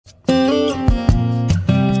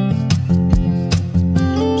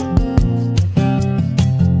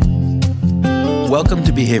Welcome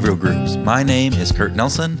to Behavioral Groups. My name is Kurt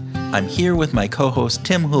Nelson. I'm here with my co-host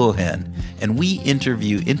Tim Houlihan, and we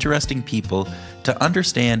interview interesting people to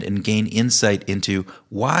understand and gain insight into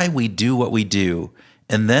why we do what we do,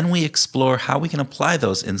 and then we explore how we can apply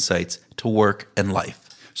those insights to work and life.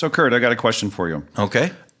 So, Kurt, I got a question for you.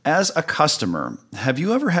 Okay. As a customer, have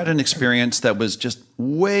you ever had an experience that was just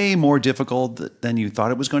way more difficult than you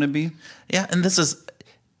thought it was going to be? Yeah, and this is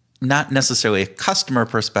not necessarily a customer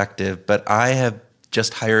perspective, but I have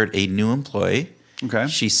just hired a new employee. Okay.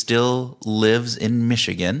 She still lives in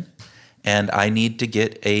Michigan, and I need to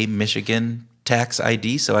get a Michigan tax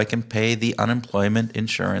ID so I can pay the unemployment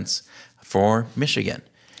insurance for Michigan.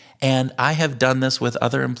 And I have done this with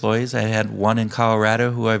other employees. I had one in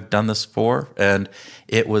Colorado who I've done this for, and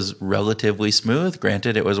it was relatively smooth.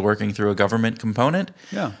 Granted, it was working through a government component.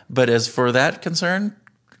 Yeah. But as for that concern,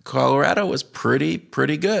 Colorado was pretty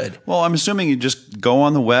good. Well, I'm assuming you just go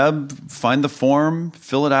on the web, find the form,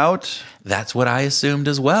 fill it out. That's what I assumed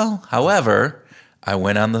as well. However, I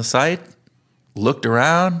went on the site, looked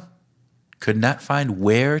around, could not find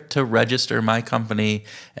where to register my company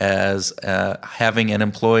as having an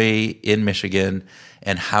employee in Michigan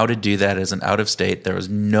and how to do that as an out-of-state. There was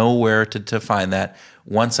nowhere to find that.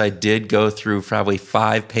 Once I did go through probably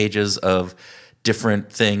 5 pages of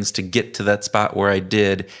different things to get to that spot where I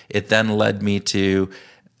did, it then led me to,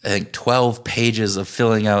 I think, 12 pages of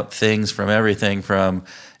filling out things from everything from,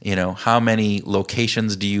 how many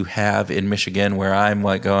locations do you have in Michigan, where I'm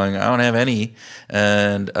like going, I don't have any,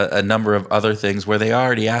 and a number of other things where they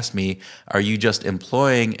already asked me, are you just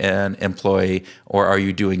employing an employee or are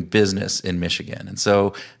you doing business in Michigan? And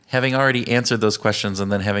so having already answered those questions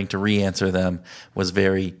and then having to re-answer them was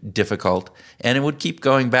very difficult. And it would keep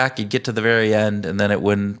going back. You'd get to the very end, and then it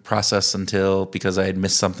wouldn't process because I had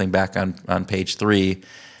missed something back on page 3.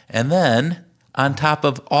 And then, on top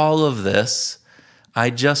of all of this, I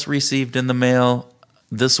just received in the mail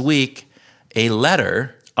this week a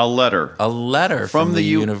letter A letter from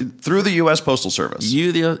through the U.S. Postal Service.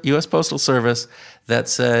 The U.S. Postal Service that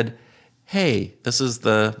said, hey, this is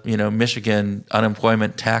the Michigan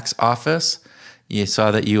Unemployment Tax Office. You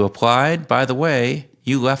saw that you applied. By the way,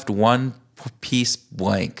 you left one piece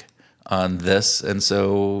blank on this, and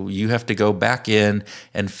so you have to go back in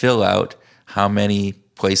and fill out how many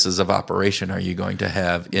places of operation are you going to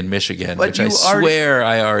have in Michigan, which I swear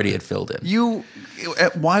I already had filled in.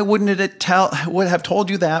 Why wouldn't it would have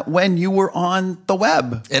told you that when you were on the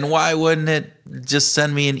web? And why wouldn't it just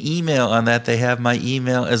send me an email on that? They have my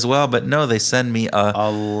email as well, but no, they send me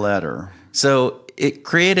a letter. So it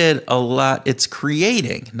created a lot. It is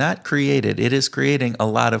creating a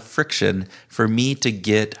lot of friction for me to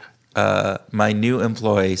get my new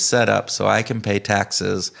employee set up so I can pay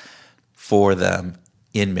taxes for them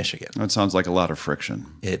in Michigan. That sounds like a lot of friction.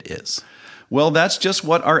 It is. Well, that's just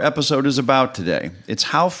what our episode is about today. It's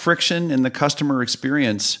how friction in the customer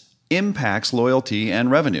experience impacts loyalty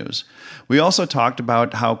and revenues. We also talked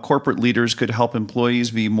about how corporate leaders could help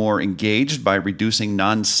employees be more engaged by reducing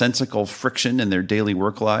nonsensical friction in their daily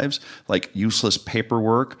work lives, like useless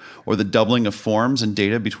paperwork or the doubling of forms and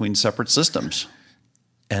data between separate systems.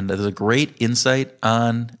 And there's a great insight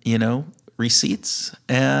on, receipts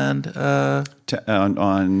and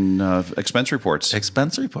on expense reports.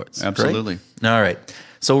 Expense reports. Absolutely. Great. All right.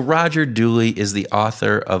 So Roger Dooley is the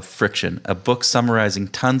author of Friction, a book summarizing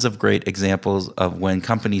tons of great examples of when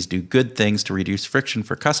companies do good things to reduce friction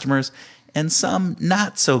for customers and some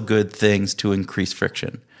not so good things to increase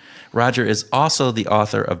friction. Roger is also the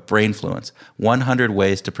author of Brainfluence, 100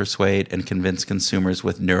 Ways to Persuade and Convince Consumers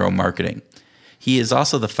with Neuromarketing. He is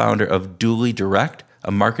also the founder of Dooley Direct, a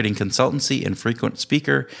marketing consultancy and frequent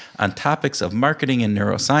speaker on topics of marketing and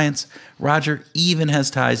neuroscience. Roger even has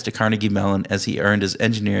ties to Carnegie Mellon, as he earned his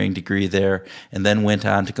engineering degree there and then went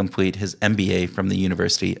on to complete his MBA from the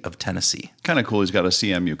University of Tennessee. Kind of cool. He's got a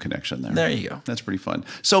CMU connection there. There you go. That's pretty fun.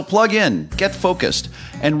 So plug in, get focused,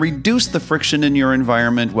 and reduce the friction in your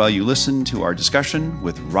environment while you listen to our discussion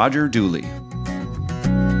with Roger Dooley.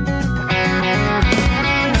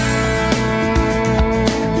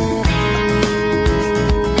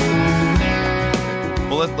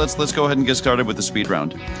 Let's go ahead and get started with the speed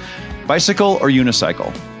round. Bicycle or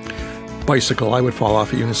unicycle? Bicycle. I would fall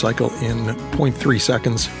off a unicycle in 0.3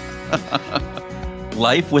 seconds.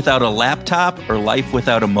 Life without a laptop or life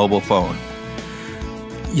without a mobile phone?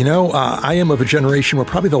 I am of a generation where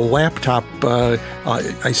probably the laptop,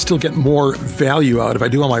 I still get more value out of. I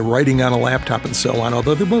do all my writing on a laptop and so on,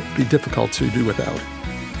 although they would be difficult to do without.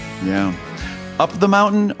 Yeah. Up the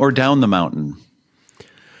mountain or down the mountain?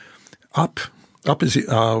 Up. Up is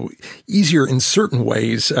easier in certain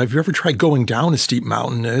ways. Have you ever tried going down a steep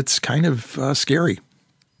mountain? It's kind of scary.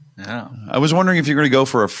 Yeah. I was wondering if you're going to go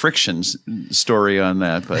for a friction story on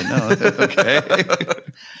that, but no. Okay.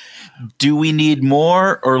 Do we need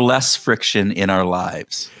more or less friction in our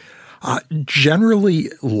lives? Generally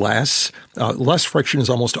less. Less friction is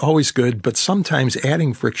almost always good, but sometimes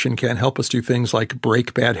adding friction can help us do things like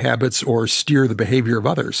break bad habits or steer the behavior of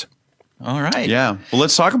others. All right. Yeah. Well,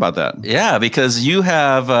 let's talk about that. Yeah, because you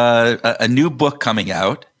have a new book coming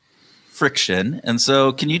out, Friction. And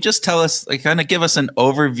so can you just tell us, kind of give us an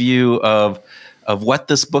overview of what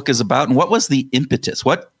this book is about and what was the impetus?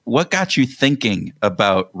 What got you thinking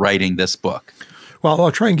about writing this book? Well,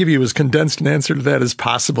 I'll try and give you as condensed an answer to that as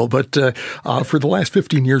possible. But for the last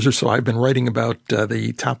 15 years or so, I've been writing about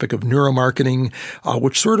the topic of neuromarketing,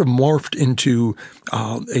 which sort of morphed into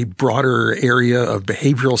a broader area of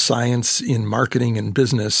behavioral science in marketing and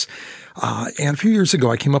business. And a few years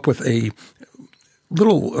ago, I came up with a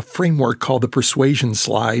little framework called the persuasion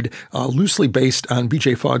slide, loosely based on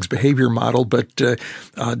B.J. Fogg's behavior model, but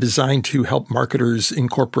designed to help marketers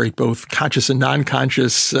incorporate both conscious and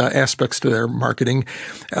non-conscious aspects to their marketing.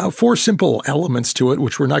 4 simple elements to it,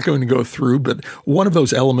 which we're not going to go through, but one of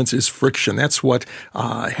those elements is friction. That's what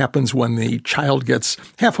happens when the child gets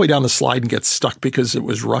halfway down the slide and gets stuck because it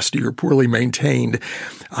was rusty or poorly maintained.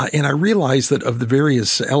 And I realized that of the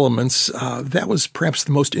various elements, that was perhaps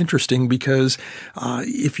the most interesting because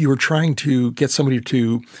if you were trying to get somebody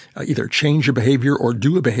to either change a behavior or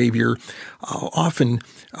do a behavior, often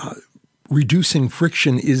reducing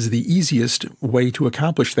friction is the easiest way to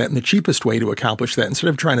accomplish that and the cheapest way to accomplish that. Instead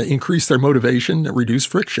of trying to increase their motivation, reduce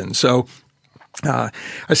friction. So I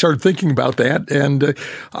started thinking about that, and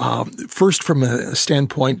first from a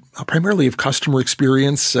standpoint primarily of customer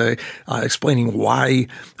experience, explaining why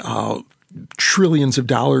trillions of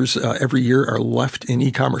dollars every year are left in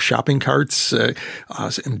e-commerce shopping carts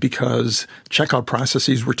and because checkout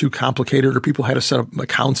processes were too complicated or people had to set up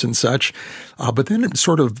accounts and such. But then it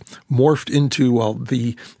sort of morphed into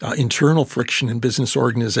the internal friction in business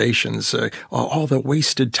organizations, all the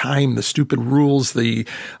wasted time, the stupid rules, the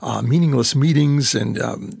meaningless meetings, and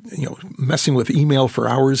messing with email for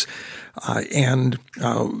hours, and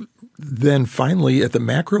then finally, at the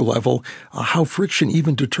macro level, how friction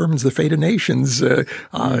even determines the fate of nations.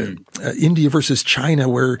 India versus China,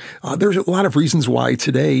 where there's a lot of reasons why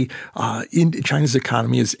today China's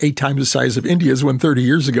economy is 8 times the size of India's when 30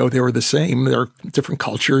 years ago they were the same. There are different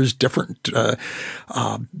cultures, different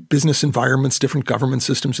business environments, different government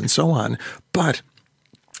systems, and so on. But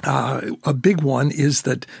a big one is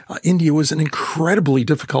that India was an incredibly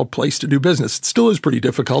difficult place to do business. It still is pretty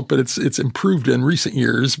difficult, but it's improved in recent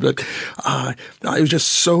years. But it was just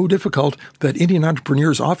so difficult that Indian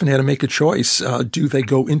entrepreneurs often had to make a choice. Do they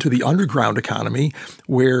go into the underground economy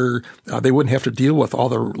where they wouldn't have to deal with all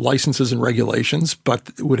the licenses and regulations, but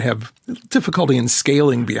would have difficulty in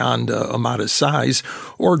scaling beyond a modest size,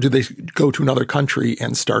 or do they go to another country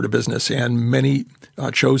and start a business? And many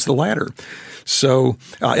chose the latter. So,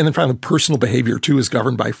 and then finally, personal behavior too is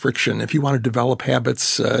governed by friction. If you want to develop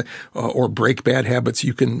habits or break bad habits,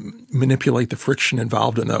 you can manipulate the friction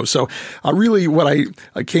involved in those. So, really, what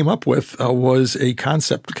I came up with was a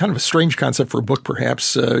concept, kind of a strange concept for a book,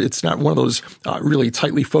 perhaps. It's not one of those really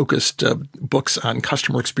tightly focused books on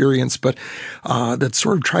customer experience, but that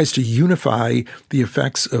sort of tries to unify the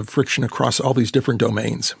effects of friction across all these different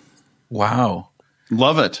domains. Wow.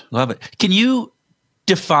 Love it. Love it. Can you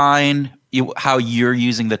define how you're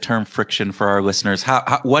using the term friction for our listeners?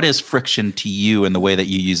 What is friction to you in the way that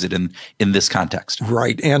you use it in this context?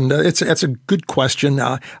 Right. And it's a good question.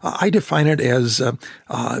 I define it as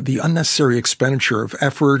the unnecessary expenditure of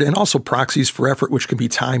effort and also proxies for effort, which can be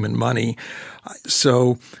time and money.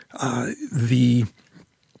 So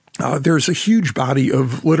there's a huge body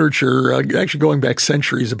of literature, actually going back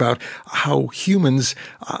centuries, about how humans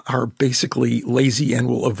are basically lazy and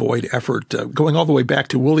will avoid effort. Going all the way back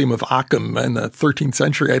to William of Ockham in the 13th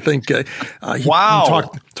century, I think.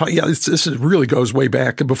 Wow. Yeah, this really goes way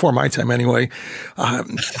back, before my time anyway. Not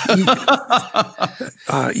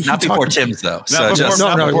before Tim's, though.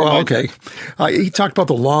 Okay. He talked about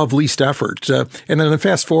the law of least effort. And then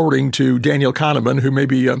fast forwarding to Daniel Kahneman, who may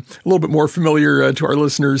be a little bit more familiar to our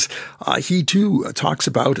listeners, he too talks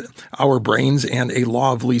about our brains and a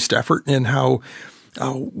law of least effort and how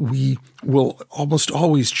we will almost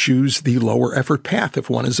always choose the lower effort path if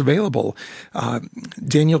one is available.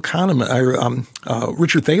 Daniel Kahneman,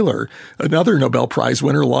 Richard Thaler, another Nobel Prize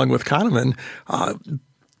winner along with Kahneman,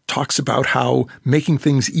 talks about how making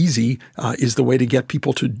things easy is the way to get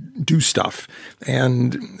people to do stuff.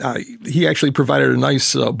 And he actually provided a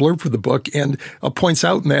nice blurb for the book and points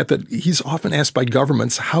out in that he's often asked by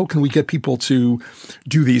governments, how can we get people to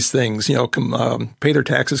do these things? Pay their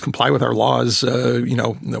taxes, comply with our laws,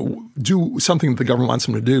 do something that the government wants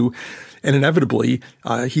them to do. And inevitably,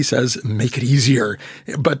 he says, make it easier.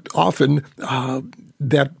 But often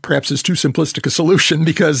that perhaps is too simplistic a solution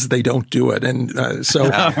because they don't do it. And so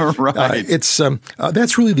right.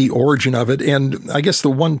 That's really the origin of it. And I guess the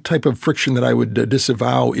one type of friction that I would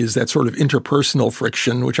disavow is that sort of interpersonal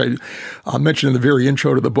friction, which I mentioned in the very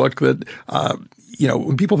intro to the book, that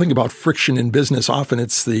when people think about friction in business, often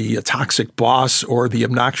it's the toxic boss or the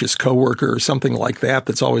obnoxious coworker or something like that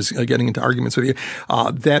that's always getting into arguments with you.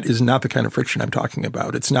 That is not the kind of friction I'm talking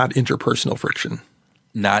about. It's not interpersonal friction.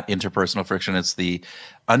 Not interpersonal friction. It's the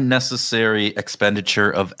unnecessary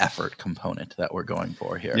expenditure of effort component that we're going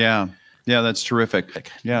for here. Yeah, that's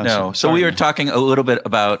terrific. Yeah. So we were talking a little bit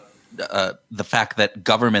about the fact that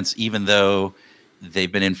governments, even though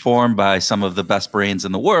they've been informed by some of the best brains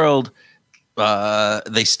in the world,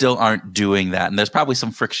 they still aren't doing that. And there's probably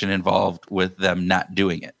some friction involved with them not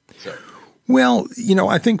doing it. So. Well,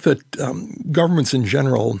 I think that governments in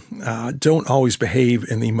general don't always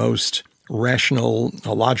behave in the most rational,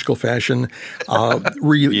 logical fashion.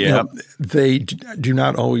 They do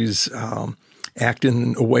not always act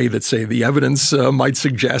in a way that, say, the evidence might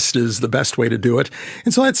suggest is the best way to do it.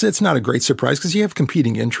 And so it's not a great surprise because you have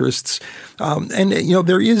competing interests.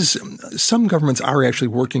 There is some governments are actually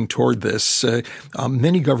working toward this.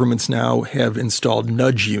 Many governments now have installed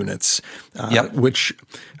nudge units, which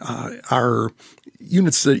are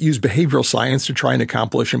units that use behavioral science to try and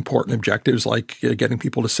accomplish important objectives like getting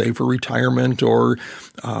people to save for retirement or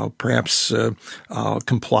perhaps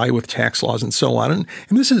comply with tax laws and so on. And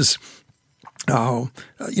this is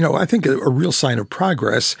I think a real sign of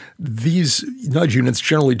progress. These nudge units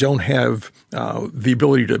generally don't have the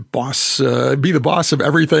ability to be the boss of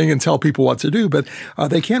everything and tell people what to do, but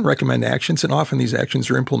they can recommend actions, and often these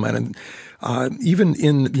actions are implemented. Even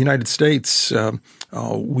in the United States,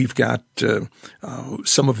 we've got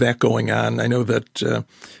some of that going on. I know that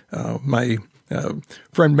my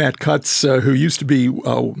friend Matt Cutts, who used to be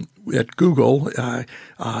at Google,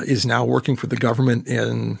 is now working for the government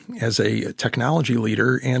as a technology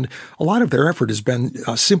leader. And a lot of their effort has been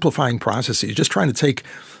simplifying processes, just trying to take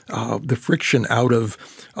the friction out of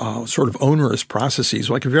sort of onerous processes.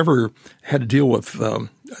 Like if you ever had to deal with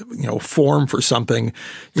form for something,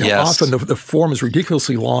 Yes. often the form is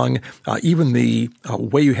ridiculously long. Even the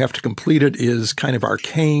way you have to complete it is kind of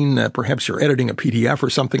arcane. Perhaps you're editing a PDF or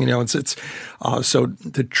something. So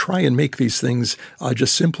to try and make these things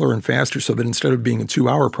just simpler and faster, so that instead of being a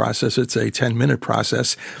 2-hour process, it's a 10-minute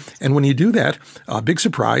process. And when you do that, big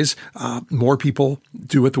surprise, more people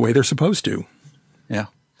do it the way they're supposed to. Yeah.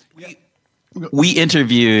 We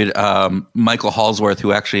interviewed Michael Halsworth,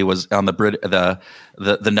 who actually was on the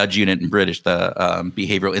nudge unit in British, the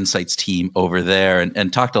behavioral insights team over there,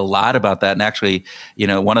 and talked a lot about that. And actually,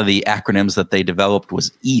 one of the acronyms that they developed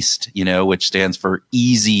was EAST, which stands for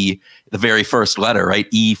easy, the very first letter, right?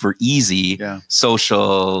 E for easy,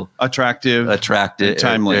 social, attractive,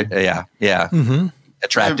 timely. Mm-hmm.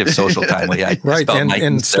 Attractive, social, timely. Right,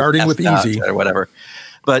 and starting with easy or whatever.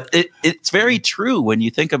 But it's very true when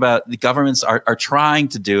you think about the governments are trying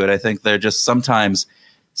to do it. I think they're just sometimes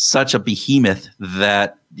such a behemoth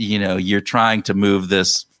that, you're trying to move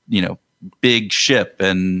this, big ship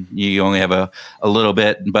and you only have a little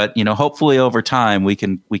bit. But, hopefully over time we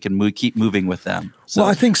can keep moving with them. So. Well,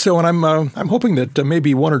 I think so. And I'm hoping that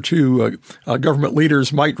maybe one or two government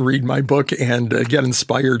leaders might read my book and get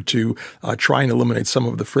inspired to try and eliminate some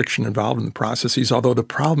of the friction involved in the processes. Although the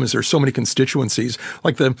problem is there's so many constituencies.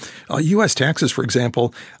 Like the U.S. taxes, for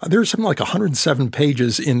example, there's something like 107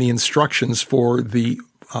 pages in the instructions for the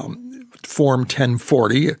Form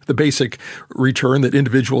 1040, the basic return that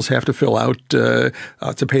individuals have to fill out to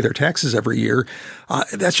pay their taxes every year.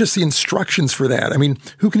 That's just the instructions for that. I mean,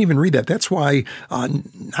 who can even read that? That's why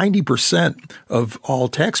 90% of all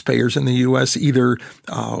taxpayers in the U.S. either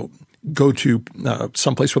go to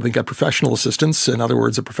someplace where they get professional assistance, in other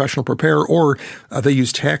words, a professional preparer, or they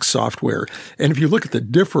use tax software. And if you look at the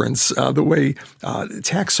difference, the way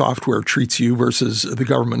tax software treats you versus the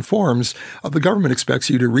government forms, the government expects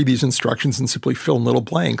you to read these instructions and simply fill in little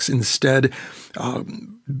blanks. Instead,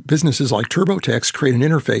 businesses like TurboTax create an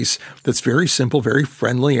interface that's very simple, very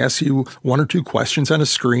friendly, asks you one or two questions on a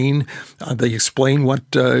screen. They explain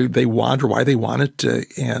what they want or why they want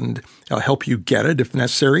it, and help you get it if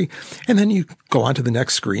necessary. And then you go on to the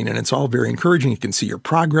next screen, and it's all very encouraging. You can see your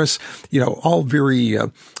progress, all very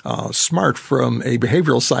smart from a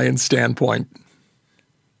behavioral science standpoint.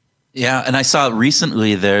 Yeah, and I saw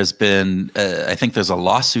recently there's been, I think there's a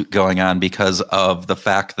lawsuit going on because of the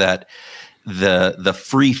fact that the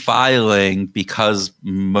free filing, because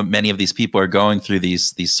many of these people are going through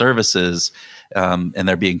these services and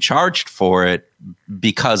they're being charged for it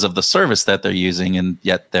because of the service that they're using, and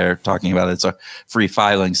yet they're talking about it's a free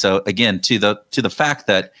filing. So again, to the fact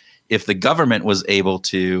that if the government was able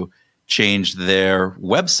to change their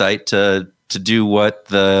website to do what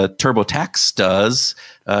the TurboTax does,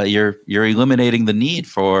 you're eliminating the need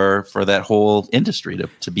for that whole industry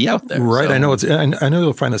to be out there. Right. So, I know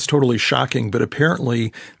you'll find this totally shocking, but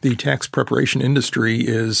apparently the tax preparation industry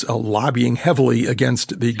is lobbying heavily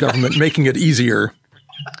against the government, making it easier.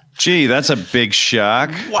 Gee, that's a big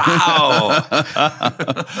shock. Wow.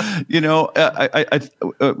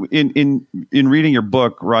 In reading your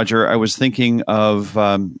book, Roger, I was thinking of,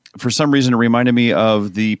 for some reason, it reminded me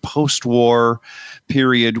of the post-war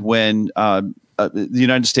period when the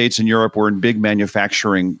United States and Europe were in big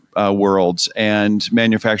manufacturing worlds, and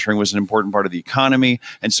manufacturing was an important part of the economy.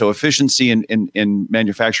 And so efficiency in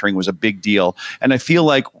manufacturing was a big deal. And I feel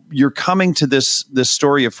like you're coming to this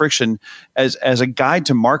story of friction as a guide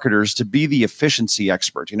to marketers to be the efficiency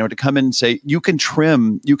expert, to come in and say, you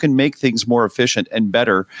can make things more efficient and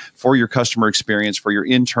better for your customer experience, for your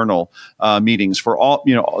internal meetings, for all,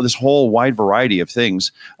 this whole wide variety of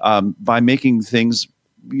things by making things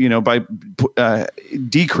by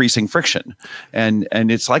decreasing friction. And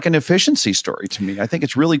it's like an efficiency story to me. I think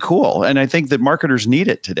it's really cool. And I think that marketers need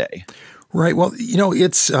it today. Right. Well,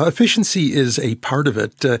 it's efficiency is a part of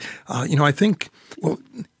it. I think,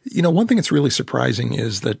 one thing that's really surprising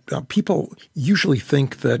is that people usually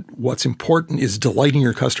think that what's important is delighting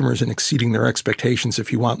your customers and exceeding their expectations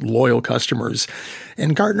if you want loyal customers.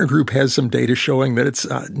 And Gartner Group has some data showing that it's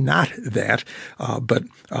not that, but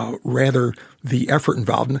rather the effort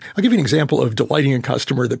involved. And I'll give you an example of delighting a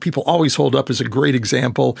customer that people always hold up as a great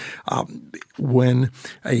example. When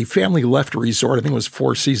a family left a resort, I think it was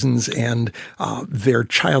Four Seasons, and their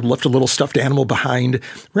child left a little stuffed animal behind,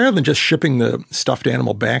 rather than just shipping the stuffed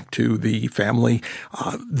animal back to the family,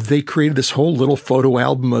 they created this whole little photo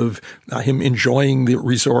album of him enjoying the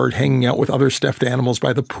resort, hanging out with other stuffed animals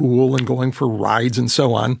by the pool and going for rides and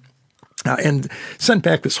so on. And sent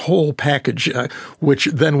back this whole package, which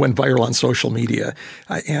then went viral on social media.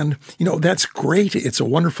 And that's great. It's a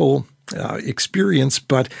wonderful experience,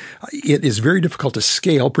 but it is very difficult to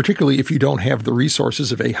scale, particularly if you don't have the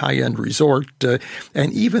resources of a high-end resort.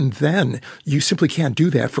 And even then, you simply can't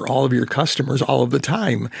do that for all of your customers all of the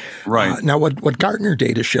time. Right. Now, what Gartner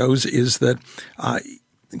data shows is that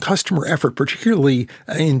customer effort, particularly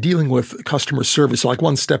in dealing with customer service, like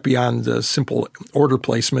one step beyond the simple order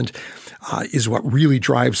placement, is what really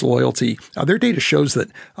drives loyalty. Their data shows that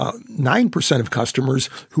 9% of customers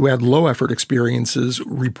who had low effort experiences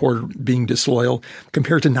reported being disloyal,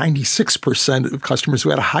 compared to 96% of customers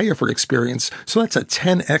who had a high effort experience. So that's a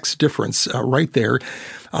 10x difference right there.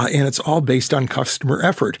 And it's all based on customer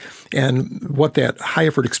effort. And what that high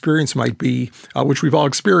effort experience might be, which we've all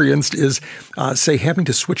experienced, is, say, having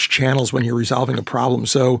to switch channels when you're resolving a problem.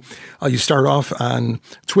 So you start off on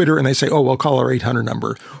Twitter and they say, oh, well, call our 800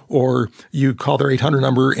 number. Or you call their 800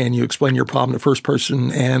 number and you explain your problem to first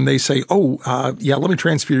person and they say, yeah, let me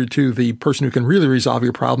transfer you to the person who can really resolve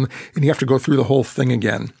your problem. And you have to go through the whole thing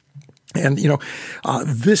again. And,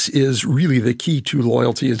 this is really the key to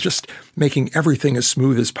loyalty, is just making everything as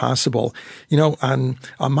smooth as possible. On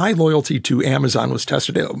my loyalty to Amazon was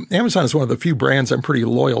tested. Amazon is one of the few brands I'm pretty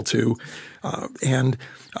loyal to. And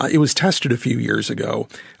it was tested a few years ago.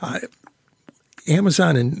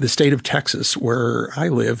 Amazon in the state of Texas, where I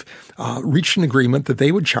live, reached an agreement that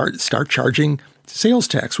they would start charging sales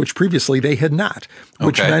tax, which previously they had not,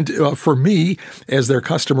 which meant for me as their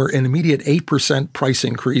customer an immediate 8% price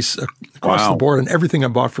increase across the board on everything I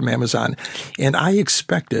bought from Amazon. And I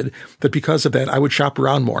expected that because of that, I would shop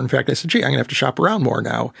around more. In fact, I said, gee, I'm going to have to shop around more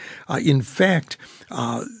now. In fact,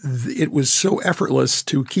 it was so effortless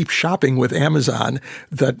to keep shopping with Amazon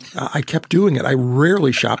that I kept doing it. I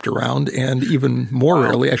rarely shopped around, and even more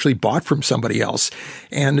rarely actually bought from somebody else.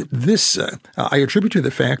 And this I attribute to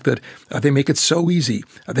the fact that they make it so so easy.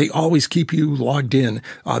 They always keep you logged in.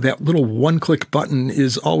 That little one-click button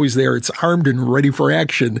is always there. It's armed and ready for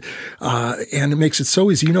action. And it makes it so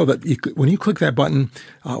easy. You know that when you click that button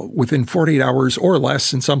within 48 hours or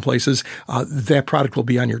less in some places, that product will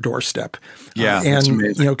be on your doorstep. Yeah,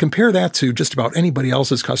 and compare that to just about anybody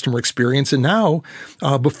else's customer experience. And now,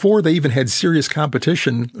 before they even had serious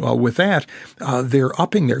competition with that, they're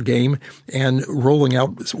upping their game and rolling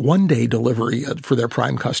out one-day delivery for their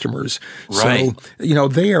prime customers. Right. So,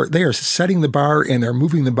 they are setting the bar and they're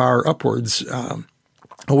moving the bar upwards.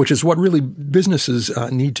 Which is what really businesses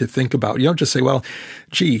need to think about. You don't just say, well,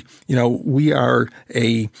 gee, we are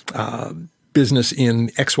a business in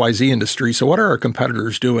XYZ industry, so what are our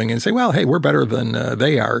competitors doing? And say, well, hey, we're better than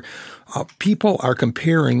they are. People are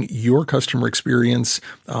comparing your customer experience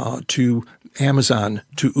to Amazon,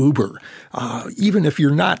 to Uber. Even if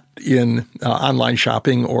you're not in online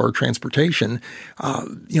shopping or transportation,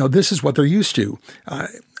 this is what they're used to.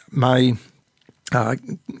 My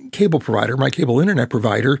cable provider, my cable internet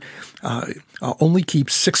provider, only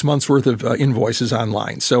keeps 6 months worth of invoices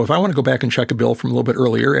online. So if I want to go back and check a bill from a little bit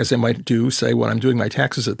earlier, as I might do, say, when I'm doing my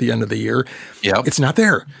taxes at the end of the year, it's not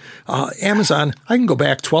there. Amazon, I can go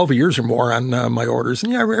back 12 years or more on my orders,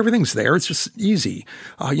 and everything's there. It's just easy.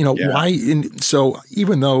 Why? So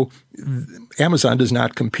even though Amazon does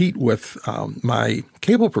not compete with my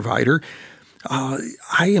cable provider,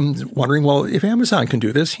 I am wondering, well, if Amazon can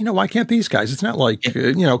do this, why can't these guys? It's not like,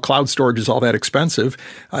 cloud storage is all that expensive.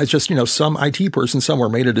 It's just, some IT person somewhere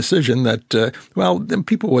made a decision that, then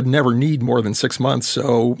people would never need more than 6 months,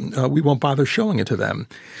 so we won't bother showing it to them.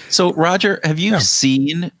 So, Roger, have you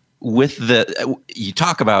seen you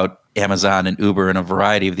talk about Amazon and Uber and a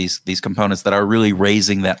variety of these components that are really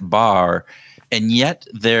raising that bar, and yet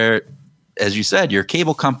they're, as you said, your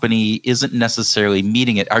cable company isn't necessarily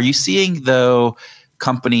meeting it. Are you seeing, though,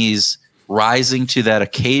 companies rising to that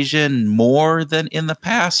occasion more than in the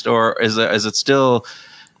past, or is it still,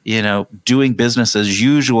 doing business as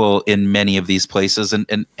usual in many of these places?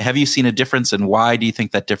 And have you seen a difference, and why do you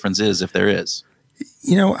think that difference is, if there is?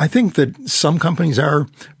 I think that some companies are,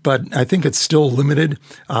 but I think it's still limited.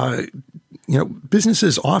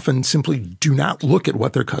 Businesses often simply do not look at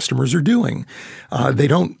what their customers are doing. They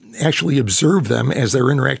don't actually observe them as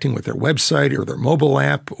they're interacting with their website or their mobile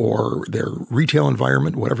app or their retail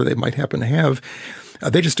environment, whatever they might happen to have.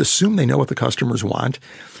 They just assume they know what the customers want.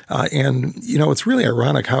 And it's really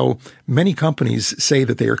ironic how many companies say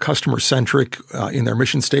that they are customer-centric in their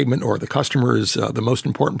mission statement, or the customer is the most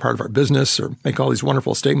important part of our business, or make all these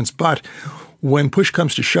wonderful statements. But when push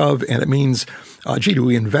comes to shove and it means, do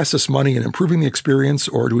we invest this money in improving the experience,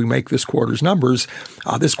 or do we make this quarter's numbers?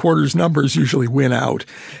 This quarter's numbers usually win out.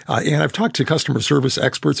 And I've talked to customer service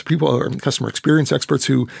experts, or customer experience experts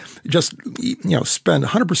who just, spend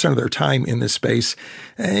 100% of their time in this space.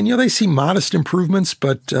 And, they see modest improvements,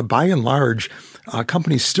 but by and large,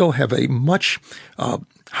 companies still have a much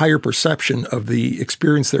higher perception of the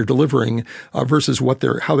experience they're delivering versus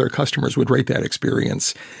how their customers would rate that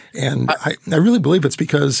experience. And I really believe it's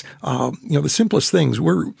because, the simplest things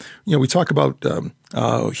we talk about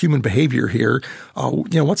human behavior here.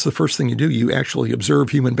 What's the first thing you do? You actually observe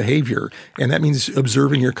human behavior. And that means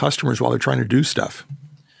observing your customers while they're trying to do stuff.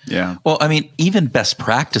 Yeah. Well, even best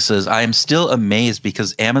practices, I am still amazed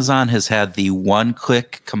because Amazon has had the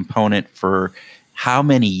one-click component for how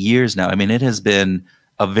many years now? It has been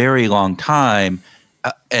a very long time,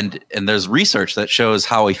 and there's research that shows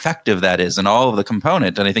how effective that is and all of the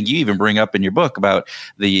component. And I think you even bring up in your book about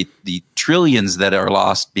the trillions that are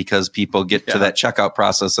lost because people get to that checkout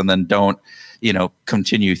process and then don't,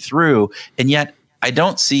 continue through. And yet I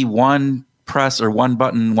don't see one press or one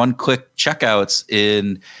button, one click checkouts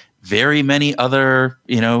in very many other,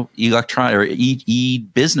 electronic or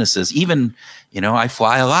e-businesses. Even, I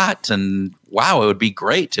fly a lot, and wow, it would be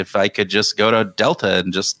great if I could just go to Delta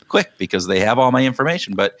and just click because they have all my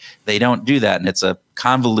information, but they don't do that. And it's a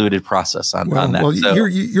convoluted process on that. Well, so,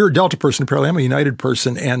 you're a Delta person, apparently. I'm a United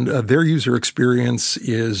person, and their user experience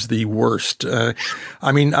is the worst. I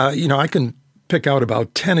can pick out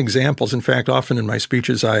about 10 examples. In fact, often in my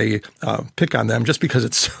speeches, I pick on them just because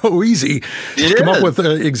it's so easy to come up with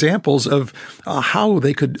examples of how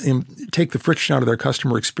they could take the friction out of their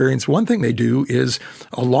customer experience. One thing they do is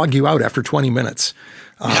log you out after 20 minutes.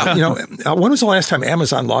 When was the last time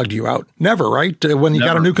Amazon logged you out? Never, right? When you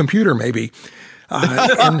got a new computer, maybe.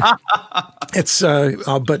 And it's,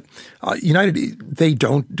 but United, they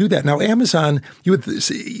don't do that. Now, Amazon, you would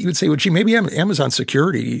say, well, gee, maybe Amazon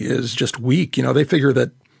security is just weak. They figure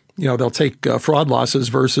that they'll take fraud losses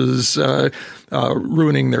versus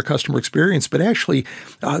ruining their customer experience. But actually,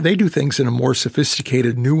 they do things in a more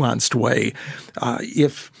sophisticated, nuanced way.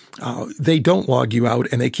 If they don't log you out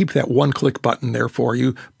and they keep that one-click button there for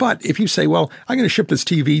you. But if you say, well, I'm going to ship this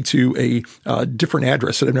TV to a different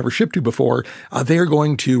address that I've never shipped to before, they're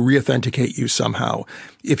going to re-authenticate you somehow.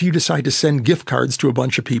 If you decide to send gift cards to a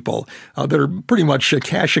bunch of people that are pretty much a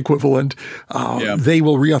cash equivalent, they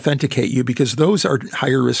will re-authenticate you because those are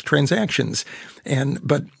higher risk transactions.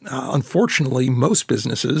 But unfortunately, most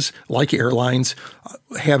businesses, like airlines,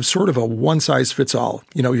 have sort of a one-size-fits-all.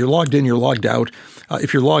 You're logged in, you're logged out.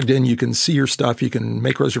 If you're logged in, you can see your stuff, you can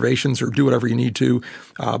make reservations or do whatever you need to.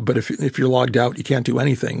 But if you're logged out, you can't do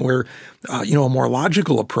anything. Where, a more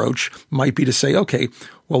logical approach might be to say, okay,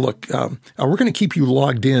 well, look, we're going to keep you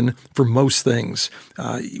logged in for most things.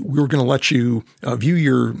 We're going to let you view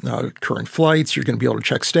your current flights. You're going to be able to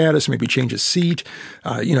check status, maybe change a seat,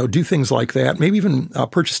 do things like that. Maybe even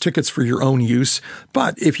purchase tickets for your own use.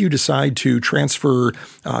 But if you decide to transfer,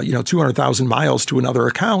 200,000 miles to another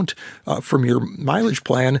account from your mileage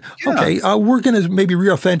plan, okay, we're going to maybe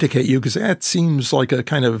re-authenticate you because that seems like a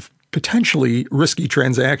kind of potentially risky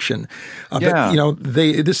transaction. But,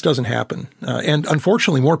 this doesn't happen. And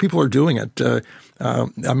unfortunately, more people are doing it.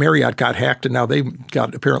 Marriott got hacked, and now they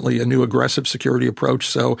got apparently a new aggressive security approach.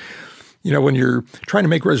 So, when you're trying to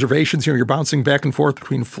make reservations, you're bouncing back and forth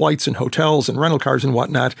between flights and hotels and rental cars and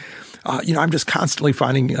whatnot. I'm just constantly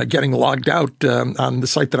finding getting logged out on the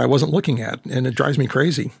site that I wasn't looking at, and it drives me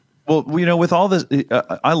crazy. Well, with all this,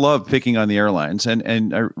 I love picking on the airlines,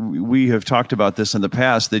 and we have talked about this in the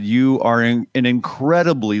past, that you are an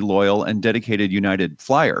incredibly loyal and dedicated United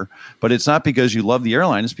flyer, but it's not because you love the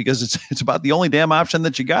airline, it's because it's about the only damn option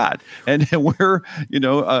that you got. And we're,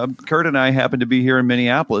 Kurt and I happen to be here in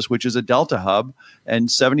Minneapolis, which is a Delta hub, and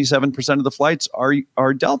 77% of the flights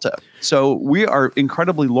are Delta. So we are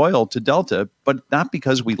incredibly loyal to Delta, but not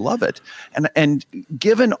because we love it. And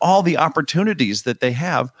given all the opportunities that they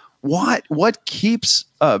have, what keeps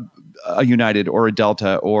a United or a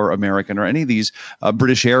Delta or American or any of these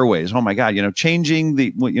British Airways? Oh my God, changing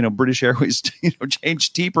the British Airways,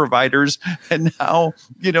 changed tea providers, and now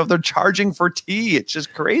they're charging for tea. It's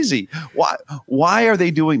just crazy. Why are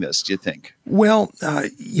they doing this? Do you think? Well,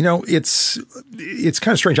 it's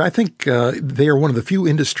kind of strange. I think they are one of the few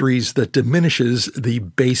industries that diminishes the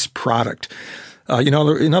base product. In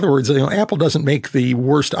other words, Apple doesn't make the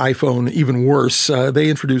worst iPhone even worse. They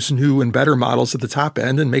introduce new and better models at the top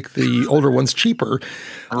end and make the older ones cheaper.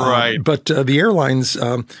 Right. But the airlines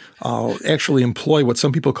actually employ what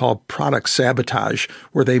some people call product sabotage,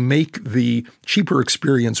 where they make the cheaper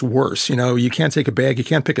experience worse. You can't take a bag, you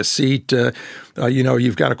can't pick a seat.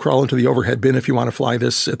 You've got to crawl into the overhead bin if you want to fly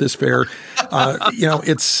this at this fare.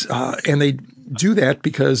 And they do that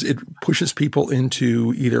because it pushes people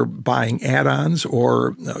into either buying add-ons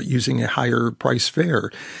or using a higher price fare.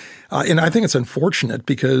 And I think it's unfortunate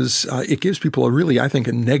because it gives people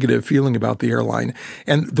a negative feeling about the airline.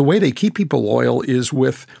 And the way they keep people loyal is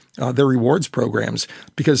with their rewards programs.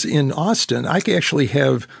 Because in Austin, I actually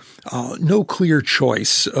have no clear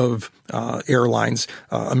choice of airlines.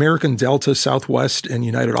 American, Delta, Southwest, and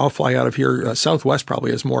United all fly out of here. Southwest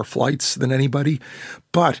probably has more flights than anybody.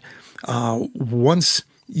 But once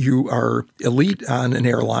you are elite on an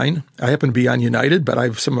airline, I happen to be on United, but I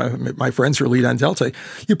have some of my friends who are elite on Delta.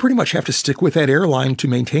 You pretty much have to stick with that airline to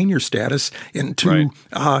maintain your status and to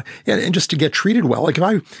and just to get treated well. Like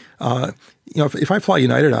if I fly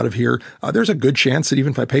United out of here, there's a good chance that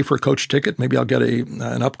even if I pay for a coach ticket, maybe I'll get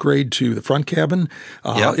an upgrade to the front cabin.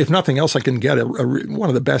 If nothing else, I can get one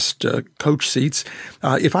of the best coach seats.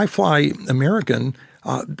 If I fly American,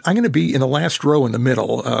 I'm going to be in the last row in the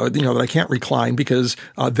middle, that I can't recline because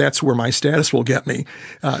that's where my status will get me,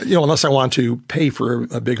 unless I want to pay for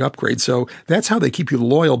a big upgrade. So that's how they keep you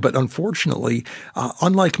loyal. But unfortunately,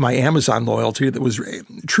 unlike my Amazon loyalty that was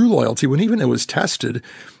true loyalty, when even it was tested,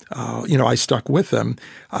 I stuck with them.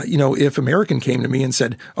 If American came to me and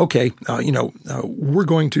said, okay, we're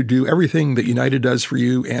going to do everything that United does for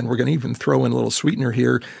you, and we're going to even throw in a little sweetener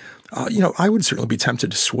here, I would certainly be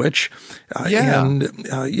tempted to switch. And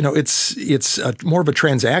it's more of a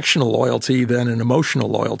transactional loyalty than an emotional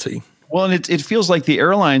loyalty. Well, and it feels like the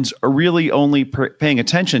airlines are really only paying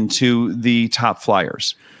attention to the top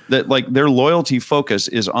flyers. That their loyalty focus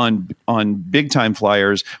is on big time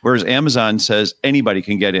flyers, whereas Amazon says anybody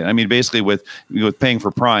can get in. I mean, basically with paying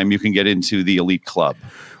for Prime, you can get into the elite club.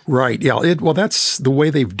 Right. Yeah. Well, that's the way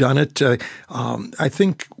they've done it. I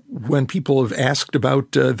think when people have asked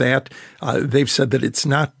about that, they've said that it's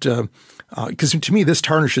not because to me, this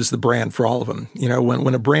tarnishes the brand for all of them.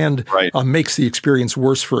 When a brand Right. makes the experience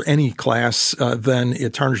worse for any class, then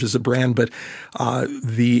it tarnishes the brand. But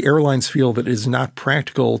the airlines feel that it is not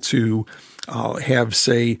practical to have,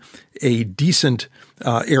 say, a decent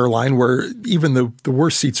airline where even the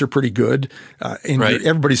worst seats are pretty good and Right.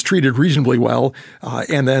 everybody's treated reasonably well,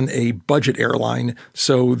 and then a budget airline.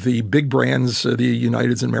 So the big brands, the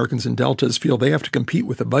Uniteds and Americans and Deltas, feel they have to compete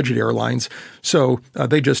with the budget airlines. So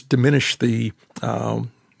they just diminish the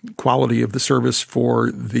quality of the service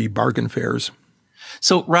for the bargain fares.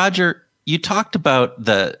 So, Roger, you talked about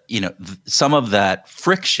some of that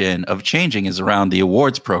friction of changing is around the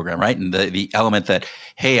awards program, right? And the element that,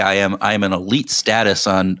 hey, I am an elite status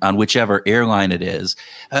on whichever airline it is.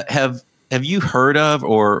 Have you heard of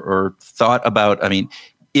or thought about? I mean,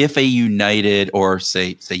 if a United or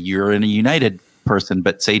say you're in a United person,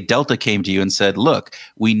 but say Delta came to you and said, look,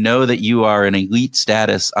 we know that you are an elite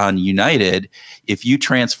status on United. If you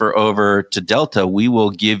transfer over to Delta, we will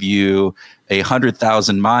give you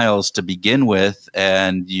 100,000 miles to begin with,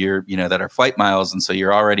 and that are flight miles. And so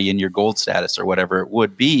you're already in your gold status or whatever it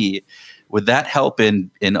would be. Would that help in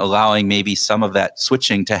allowing maybe some of that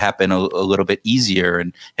switching to happen a little bit easier?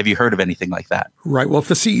 And have you heard of anything like that? Right. Well, if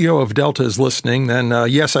the CEO of Delta is listening, then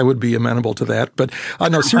yes, I would be amenable to that. But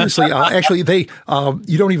no, seriously, actually,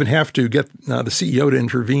 you don't even have to get the CEO to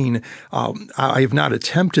intervene. I have not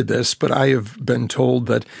attempted this, but I have been told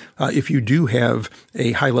that if you do have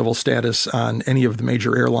a high-level status on any of the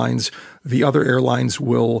major airlines, the other airlines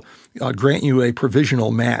will grant you a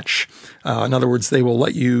provisional match. In other words, they will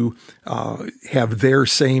let you have their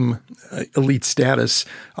same elite status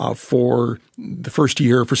for the first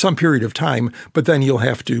year for some period of time, but then you'll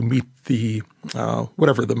have to meet the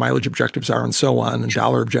whatever the mileage objectives are and so on, and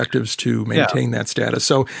dollar objectives to maintain that status.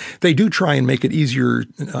 So they do try and make it easier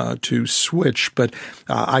to switch, but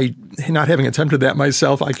I, not having attempted that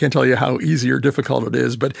myself, I can't tell you how easy or difficult it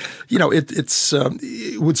is. But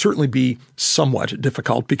it would certainly be somewhat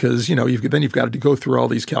difficult because you've got to go through all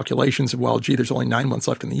these calculations of, well, gee, there's only 9 months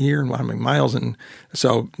left in the year and how many miles, and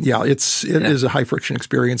so it is a high friction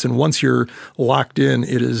experience, and once you're locked in,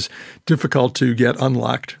 it is difficult to get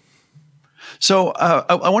unlocked. So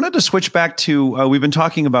I wanted to switch back to, we've been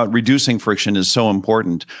talking about reducing friction is so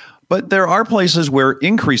important, but there are places where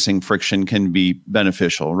increasing friction can be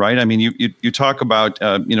beneficial, right? I mean, you talk about,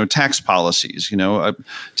 tax policies,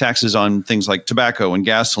 taxes on things like tobacco and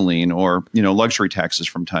gasoline, or, luxury taxes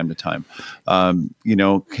from time to time,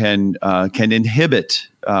 can inhibit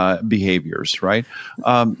behaviors, right?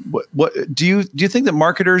 What do you think that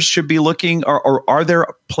marketers should be looking, or are there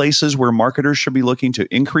places where marketers should be looking to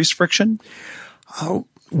increase friction?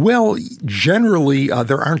 Well, generally,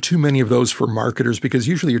 there aren't too many of those for marketers because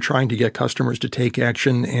usually you're trying to get customers to take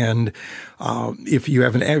action, and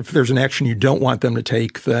if there's an action you don't want them to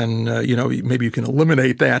take, then maybe you can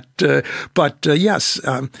eliminate that. But yes,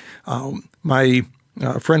 my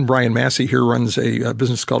friend Brian Massey here runs a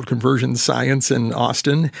business called Conversion Science in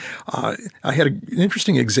Austin. I had an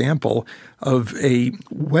interesting example of a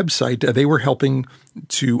website they were helping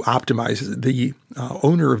to optimize. The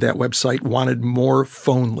owner of that website wanted more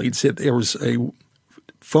phone leads. There was a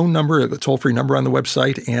phone number, a toll-free number on the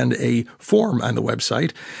website, and a form on the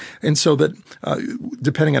website. And so that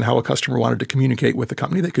depending on how a customer wanted to communicate with the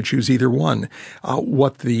company, they could choose either one.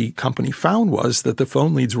 What the company found was that the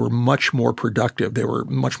phone leads were much more productive. They were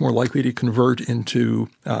much more likely to convert into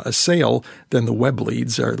a sale than the web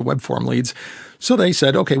leads or the web form leads. So they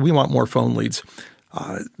said, okay, we want more phone leads.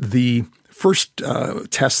 The first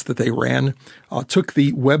test that they ran took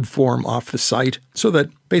the web form off the site so that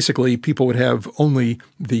basically people would have only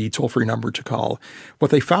the toll-free number to call. What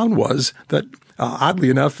they found was that, oddly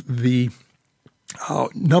enough, the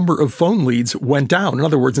number of phone leads went down. In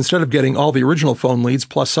other words, instead of getting all the original phone leads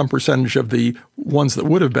plus some percentage of the ones that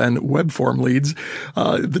would have been web form leads,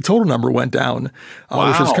 the total number went down,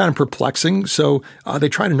 which was kind of perplexing. So they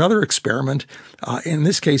tried another experiment. In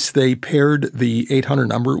this case, they paired the 800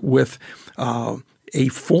 number with a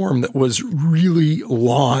form that was really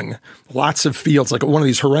long, lots of fields, like one of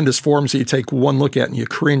these horrendous forms that you take one look at and you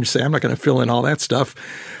cringe, say, I'm not going to fill in all that stuff.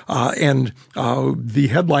 And the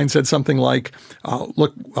headline said something like,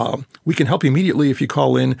 look, we can help you immediately if you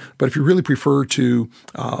call in, but if you really prefer to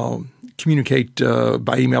communicate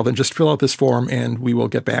by email, then just fill out this form and we will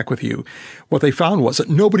get back with you. What they found was that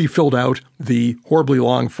nobody filled out the horribly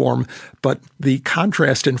long form, but the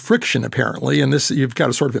contrast and friction apparently, and this you've got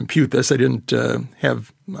to sort of impute this. They didn't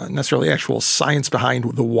have necessarily actual science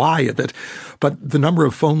behind the why of it, but the number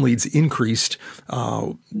of phone leads increased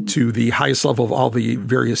to the highest level of all the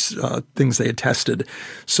various things they had tested.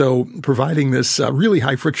 So providing this really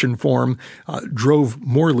high friction form drove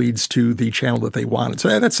more leads to the channel that they wanted.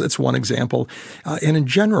 So that's one example. And in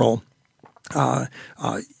general,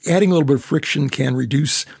 adding a little bit of friction can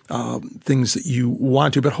reduce things that you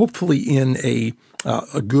want to, but hopefully in a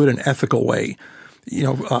good and ethical way.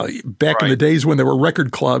 Back in the days when there were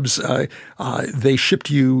record clubs, they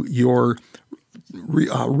shipped you your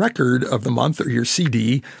record of the month or your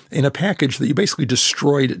CD in a package that you basically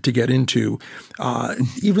destroyed to get into.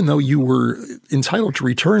 Even though you were entitled to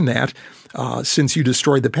return that, since you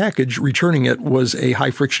destroyed the package, returning it was a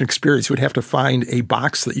high friction experience. You would have to find a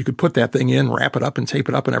box that you could put that thing in, wrap it up and tape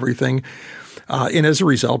it up and everything. And as a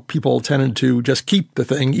result, people tended to just keep the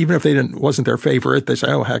thing, even if wasn't their favorite. They say,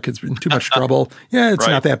 "Oh heck, it's been too much trouble." Yeah, it's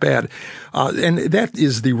not that bad, and that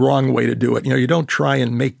is the wrong way to do it. You don't try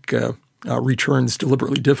and make returns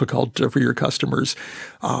deliberately difficult for your customers.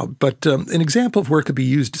 But an example of where it could be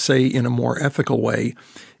used, say, in a more ethical way,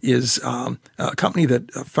 is a company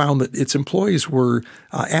that found that its employees were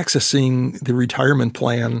accessing the retirement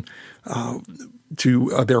plan to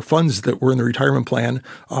their funds that were in the retirement plan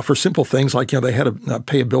for simple things like, they had to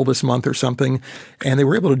pay a bill this month or something, and they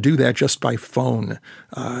were able to do that just by phone.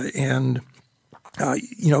 They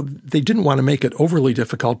didn't want to make it overly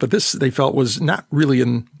difficult, but this they felt was not really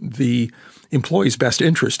in the employee's best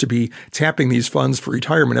interest to be tapping these funds for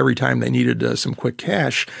retirement every time they needed some quick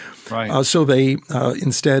cash. Right. So they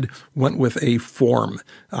instead went with a form,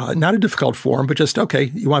 not a difficult form, but just,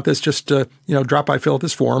 okay, you want this, just, drop by, fill out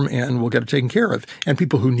this form, and we'll get it taken care of. And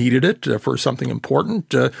people who needed it for something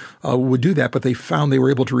important would do that, but they found they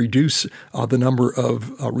were able to reduce the number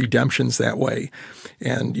of redemptions that way.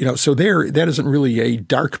 And, so that isn't really a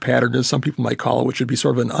dark pattern, as some people might call it, which would be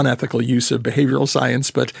sort of an unethical use of behavioral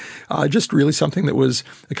science, but just really something that was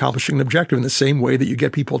accomplishing an objective in the same way that you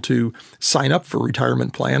get people to sign up for a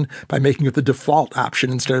retirement plan by making it the default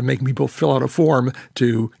option instead of making people fill out a form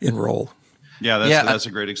to enroll. Yeah, that's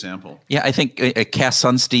a great example. Yeah, I think Cass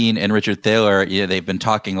Sunstein and Richard Thaler, they've been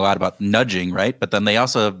talking a lot about nudging, right? But then they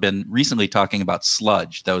also have been recently talking about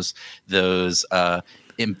sludge, those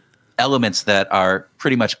elements that are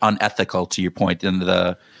pretty much unethical, to your point. And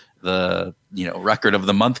the record of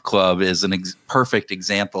the month club is an perfect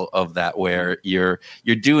example of that, where you're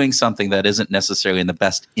doing something that isn't necessarily in the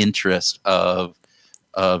best interest of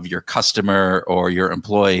your customer or your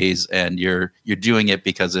employees, and you're doing it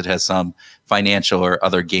because it has some financial or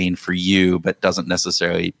other gain for you, but doesn't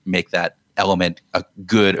necessarily make that element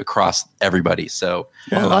good across everybody. So,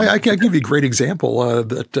 I can give you a great example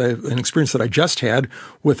that an experience that I just had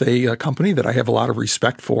with a company that I have a lot of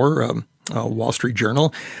respect for. Wall Street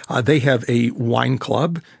Journal. They have a wine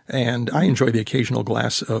club, and I enjoy the occasional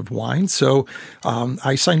glass of wine. So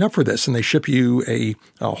I signed up for this, and they ship you a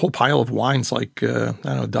whole pile of wines, like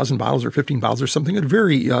a dozen bottles or 15 bottles or something, at a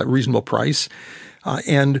very reasonable price.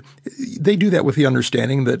 And they do that with the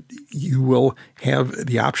understanding that you will have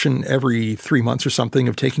the option every 3 months or something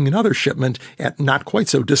of taking another shipment at not quite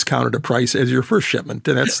so discounted a price as your first shipment.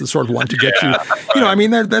 And that's the sort of one to get you.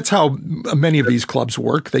 That's how many of these clubs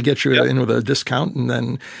work. They get you in with a discount, and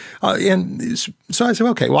then so I said,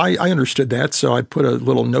 okay, well, I understood that. So I put a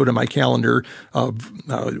little note in my calendar of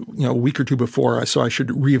a week or two before, so I should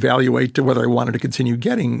reevaluate whether I wanted to continue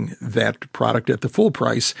getting that product at the full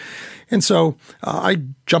price. And so I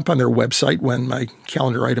jumped on their website when my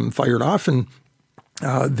calendar item fired off, and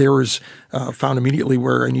there was found immediately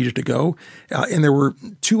where I needed to go. And there were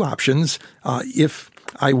two options. If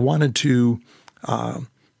I wanted to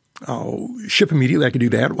ship immediately, I could do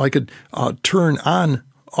that. Well, I could turn on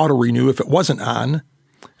auto renew if it wasn't on,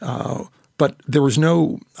 but there was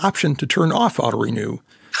no option to turn off auto renew.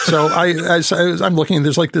 So I'm looking, and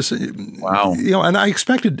there's like this, wow, and I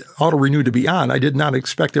expected auto renew to be on. I did not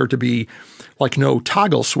expect there to be like no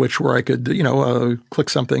toggle switch where I could, click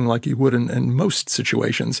something like you would in most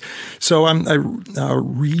situations. So they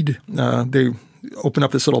open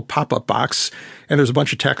up this little pop-up box, and there's a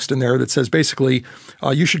bunch of text in there that says basically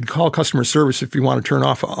you should call customer service if you want to turn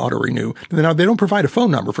off auto renew. Now, they don't provide a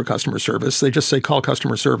phone number for customer service. They just say call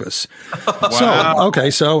customer service. Wow.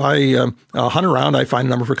 So I hunt around. I find a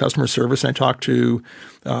number for customer service, and I talk to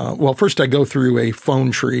first I go through a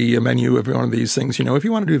phone tree, a menu of one of these things. If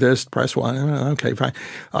you want to do this, press 1. Okay, fine.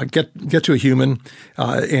 Get to a human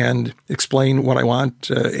and explain what I want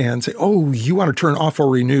and say, oh, you want to turn off or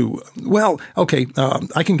renew? Well, okay,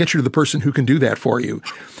 I can get you to the person who can do that for you.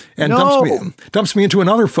 And dumps me into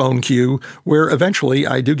another phone queue where eventually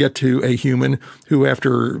I do get to a human who,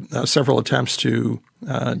 after several attempts to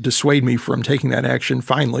dissuade me from taking that action,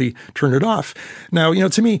 finally turned it off. Now,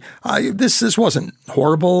 to me, this wasn't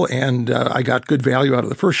horrible, and I got good value out of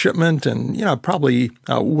the first shipment, and probably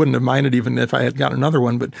wouldn't have minded even if I had got another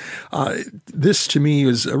one. But this to me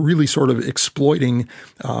is really sort of exploiting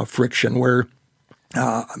friction, where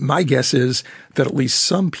my guess is that at least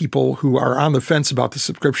some people who are on the fence about the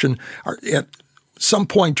subscription are at some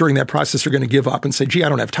point during that process are going to give up and say, gee, I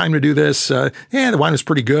don't have time to do this. The wine is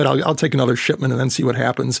pretty good. I'll take another shipment and then see what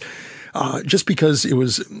happens. Just because it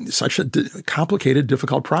was such a complicated,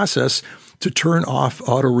 difficult process to turn off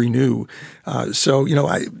auto renew. I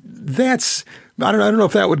don't know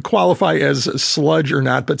if that would qualify as a sludge or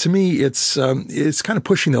not, but to me, it's kind of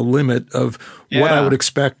pushing the limit of what I would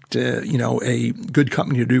expect, a good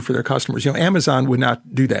company to do for their customers. Amazon would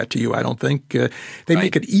not do that to you, I don't think. They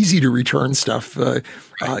make it easy to return stuff.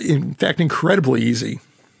 In fact, incredibly easy.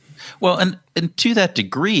 Well, and to that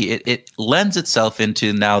degree, it lends itself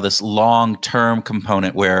into now this long-term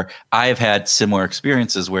component where I've had similar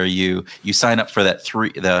experiences where you sign up for that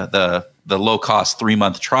the low-cost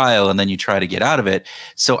 3-month trial, and then you try to get out of it.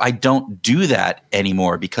 So I don't do that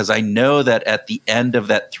anymore because I know that at the end of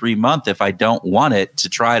that 3-month, if I don't want it, to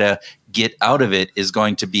try to get out of it is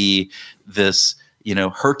going to be this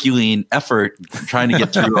Herculean effort trying to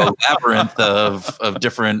get through a labyrinth of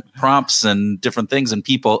different prompts and different things. And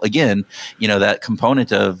people, again, that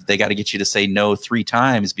component of they got to get you to say no 3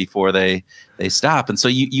 times before they stop. And so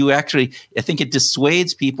you actually, I think it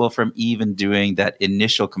dissuades people from even doing that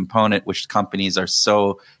initial component, which companies are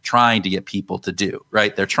so trying to get people to do,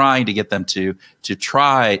 right? They're trying to get them to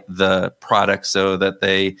try the product so that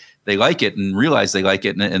they like it and realize they like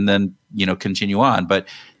it and then, continue on. But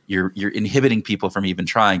you're inhibiting people from even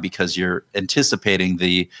trying because you're anticipating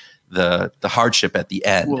the hardship at the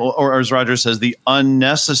end. Well, or as Roger says, the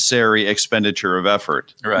unnecessary expenditure of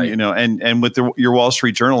effort. Right. And with your Wall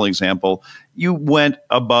Street Journal example, you went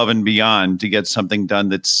above and beyond to get something done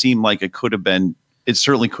that seemed like it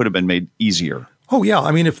certainly could have been made easier. Oh, yeah.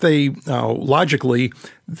 I mean, if they logically,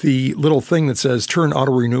 the little thing that says turn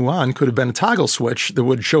auto renew on could have been a toggle switch that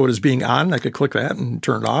would show it as being on. I could click that and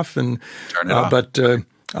turn it off. Turn it off. But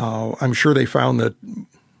I'm sure they found that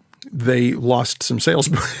they lost some sales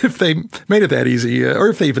if they made it that easy, or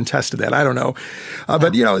if they even tested that. I don't know.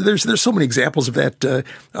 But there's so many examples of that.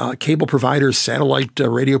 Cable providers, satellite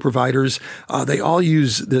radio providers, they all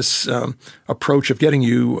use this approach of getting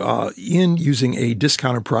you in using a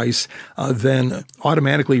discounted price, then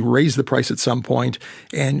automatically raise the price at some point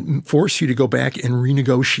and force you to go back and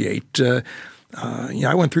renegotiate.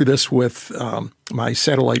 I went through this with my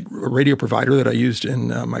satellite radio provider that I used in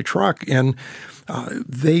my truck, and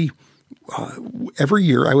they every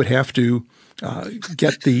year I would have to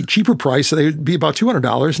get the cheaper price. So they would be about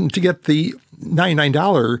 $200, and to get the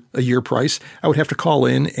 $99 a year price, I would have to call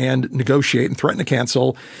in and negotiate and threaten to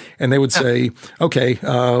cancel. And they would say, okay,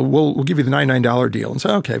 we'll give you the $99 deal. And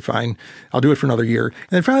so, okay, fine, I'll do it for another year. And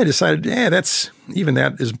then finally I decided,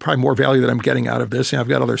 that is probably more value that I'm getting out of this. I've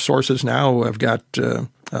got other sources now. I've got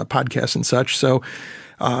podcasts and such. So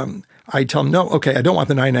I tell them, no, okay, I don't want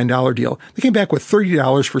the $99 deal. They came back with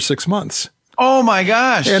 $30 for 6 months. Oh my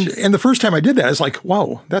gosh! And the first time I did that, I was like,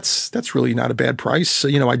 "Wow, that's really not a bad price."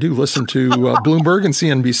 I do listen to Bloomberg and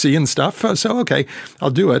CNBC and stuff, so okay,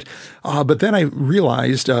 I'll do it. But then I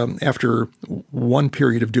realized after one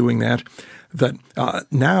period of doing that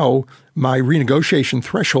now my renegotiation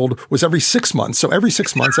threshold was every 6 months. So every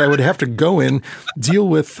 6 months I would have to go in, deal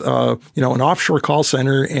with an offshore call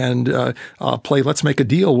center and play let's make a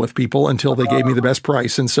deal with people until they gave me the best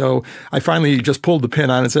price. And so I finally just pulled the pin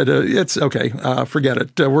on and said, it's okay, forget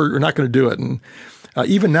it. We're not going to do it. And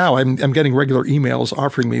even now I'm getting regular emails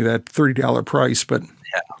offering me that $30 price, but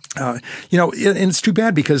and it's too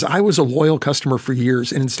bad because I was a loyal customer for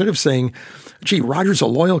years. And instead of saying, gee, Roger's a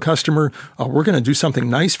loyal customer, we're going to do something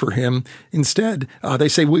nice for him. Instead, they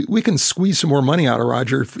say, we can squeeze some more money out of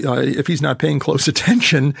Roger if he's not paying close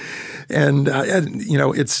attention. And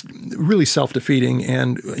it's really self-defeating.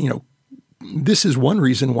 And, this is one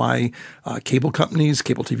reason why cable companies,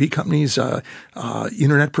 cable TV companies,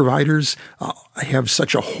 internet providers have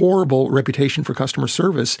such a horrible reputation for customer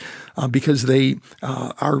service because this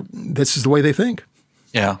is the way they think.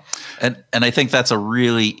 Yeah. And I think that's a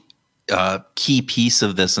really key piece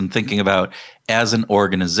of this and thinking about as an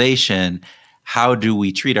organization, how do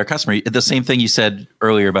we treat our customer? The same thing you said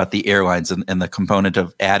earlier about the airlines and the component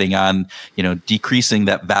of adding on, decreasing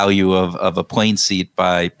that value of a plane seat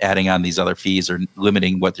by adding on these other fees or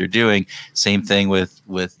limiting what they're doing. Same thing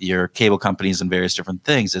with your cable companies and various different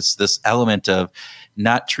things. It's this element of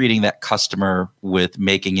not treating that customer with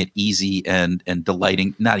making it easy and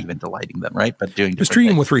delighting, not even delighting them, right? But doing just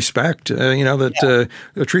treating them with respect,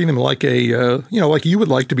 treating them like like you would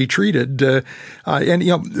like to be treated.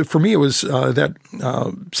 And for me, it was that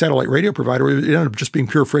satellite radio provider. It ended up just being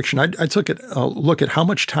pure friction. I took a look at how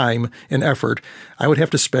much time and effort I would have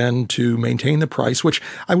to spend to maintain the price, which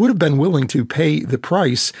I would have been willing to pay the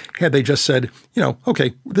price had they just said,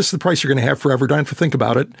 okay, this is the price you're going to have forever. Don't have to think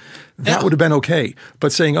about it. That would have been okay.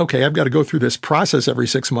 But saying, okay, I've got to go through this process every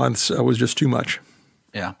 6 months was just too much.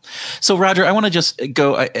 Yeah. So, Roger, I want to just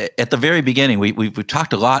go at the very beginning. We've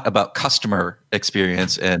talked a lot about customer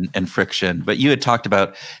experience and friction, but you had talked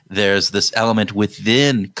about there's this element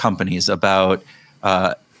within companies about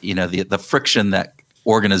the friction that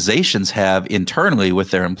organizations have internally with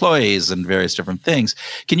their employees and various different things.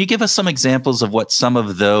 Can you give us some examples of what some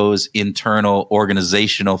of those internal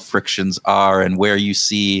organizational frictions are and where you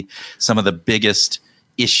see some of the biggest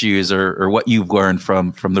issues or what you've learned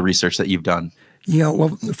from the research that you've done? Yeah,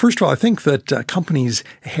 well, first of all, I think that companies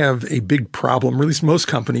have a big problem, or at least most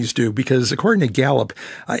companies do, because according to Gallup,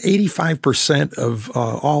 85% of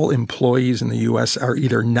all employees in the U.S. are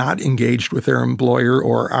either not engaged with their employer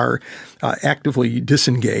or are actively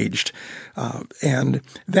disengaged. And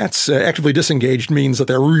that's actively disengaged means that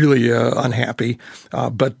they're really unhappy.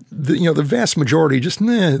 But the vast majority just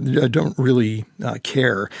don't really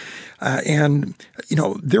care. And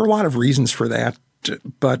there are a lot of reasons for that.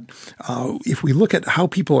 But if we look at how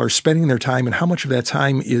people are spending their time and how much of that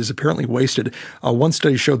time is apparently wasted, one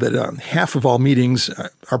study showed that half of all meetings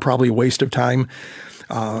are probably a waste of time.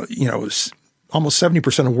 Almost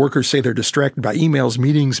 70% of workers say they're distracted by emails,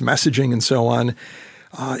 meetings, messaging, and so on.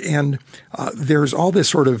 And there's all this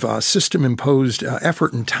sort of system-imposed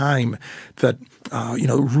effort and time that,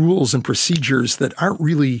 rules and procedures that aren't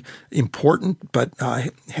really important but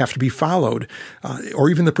have to be followed, or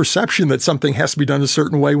even the perception that something has to be done a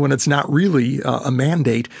certain way when it's not really a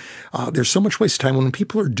mandate. There's so much waste of time when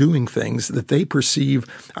people are doing things that they perceive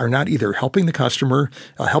are not either helping the customer,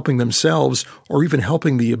 helping themselves, or even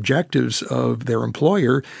helping the objectives of their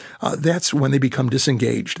employer. That's when they become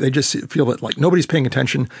disengaged. They just feel that like nobody's paying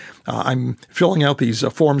attention. I'm filling out these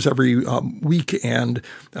forms every week, and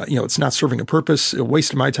it's not serving a purpose. A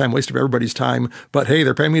waste of my time, waste of everybody's time. But hey,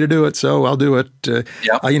 they're paying me to do it, so I'll do it.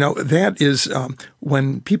 That is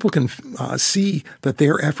when people can see that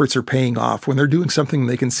their efforts are paying off. When they're doing something,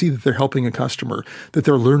 they can see that they're helping a customer, that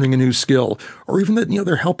they're learning a new skill, or even that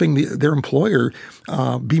they're helping their employer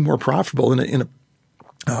be more profitable in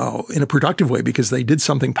a productive way because they did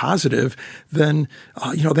something positive, then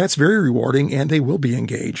that's very rewarding, and they will be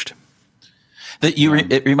engaged.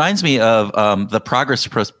 It reminds me of the progress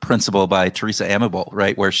principle by Teresa Amable,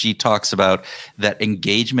 right, where she talks about that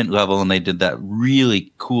engagement level, and they did that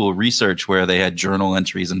really cool research where they had journal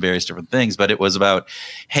entries and various different things. But it was about,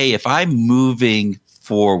 hey, if I'm moving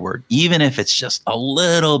forward, even if it's just a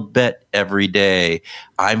little bit every day,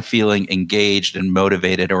 I'm feeling engaged and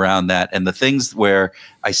motivated around that. And the things where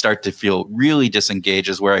I start to feel really disengaged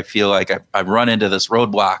is where I feel like I've run into this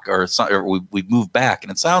roadblock or we've moved back. And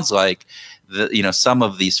it sounds like some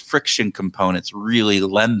of these friction components really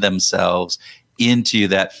lend themselves into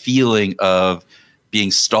that feeling of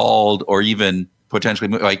being stalled, or even potentially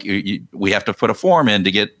like we have to put a form in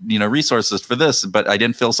to get resources for this, but I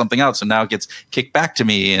didn't fill something out, so now it gets kicked back to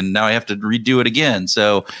me, and now I have to redo it again.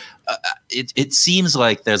 So it seems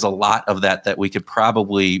like there's a lot of that we could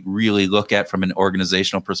probably really look at from an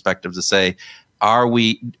organizational perspective to say,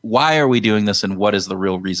 why are we doing this, and what is the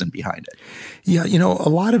real reason behind it? Yeah, a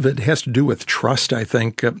lot of it has to do with trust, I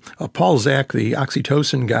think. Paul Zak, the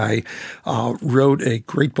oxytocin guy, wrote a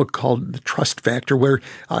great book called The Trust Factor, where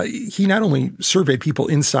he not only surveyed people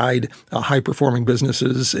inside high-performing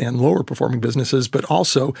businesses and lower-performing businesses, but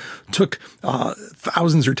also took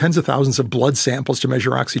thousands or tens of thousands of blood samples to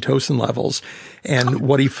measure oxytocin levels. And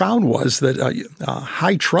what he found was that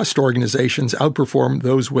high-trust organizations outperform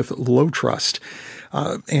those with low trust.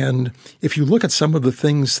 And if you look at some of the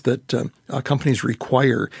things that companies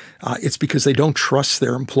require, it's because they don't trust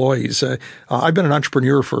their employees. I've been an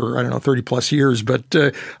entrepreneur for, 30 plus years, but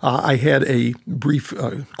I had a brief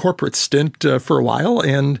corporate stint for a while.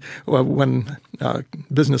 And when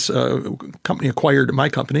business company acquired my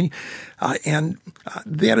company, and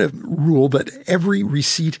they had a rule that every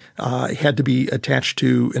receipt had to be attached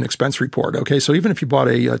to an expense report. Okay, so even if you bought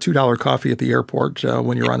a $2 coffee at the airport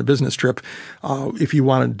when you're on a business trip, if you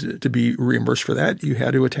wanted to be reimbursed for that, you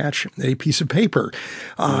had to attach a piece of paper.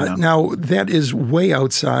 Now, that is way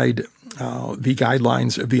outside the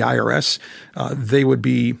guidelines of the IRS. They would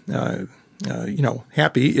be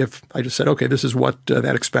happy if I just said, okay, this is what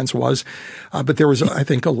that expense was. But there was, I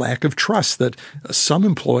think, a lack of trust that some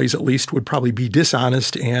employees at least would probably be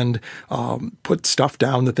dishonest and put stuff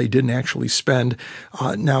down that they didn't actually spend.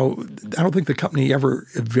 Now, I don't think the company ever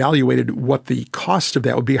evaluated what the cost of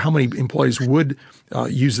that would be, how many employees would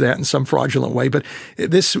use that in some fraudulent way. But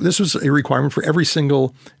this was a requirement for every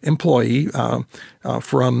single employee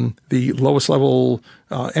from the lowest level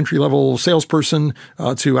entry-level salesperson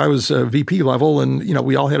to I was VP level, and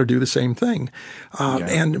we all had to do the same thing.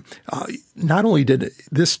 And not only did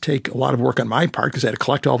this take a lot of work on my part because I had to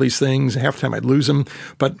collect all these things, half the time I'd lose them,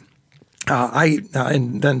 but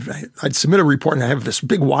and then I'd submit a report and I have this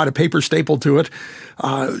big wad of paper stapled to it.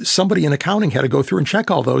 Somebody in accounting had to go through and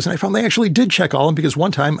check all those. And I found they actually did check all of them because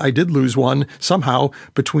one time I did lose one somehow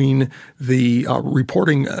between the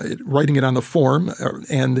reporting, writing it on the form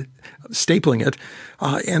and stapling it.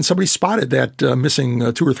 And somebody spotted that missing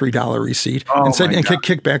 $2 or $3 receipt and said, and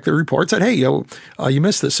kicked back the report, said, hey, you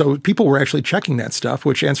missed this. So people were actually checking that stuff,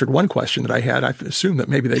 which answered one question that I had. I assumed that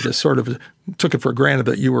maybe they just sort of took it for granted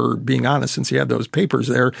that you were being honest since you had those papers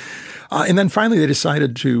there. And then finally they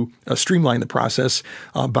decided to streamline the process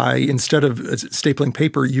by, instead of stapling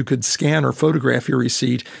paper, you could scan or photograph your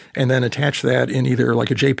receipt and then attach that in either like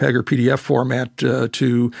a JPEG or PDF format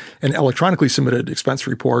to an electronically submitted expense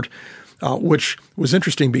report. Which was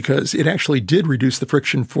interesting because it actually did reduce the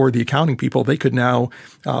friction for the accounting people. They could now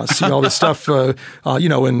see all this stuff, in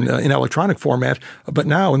electronic format. But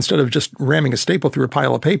now, instead of just ramming a staple through a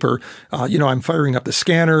pile of paper, I'm firing up the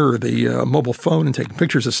scanner or the mobile phone and taking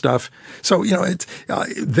pictures of stuff. So,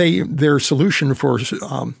 their solution for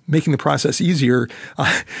making the process easier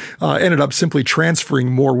ended up simply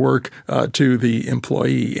transferring more work to the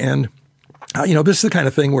employee. And, this is the kind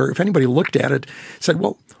of thing where if anybody looked at it, said,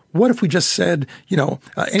 well, what if we just said,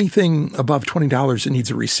 anything above $20 that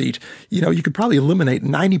needs a receipt? You could probably eliminate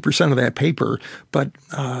 90% of that paper, but,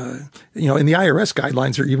 in the IRS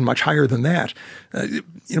guidelines are even much higher than that.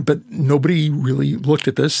 But nobody really looked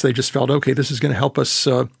at this. They just felt, okay, this is going to help us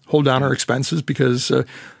hold down our expenses because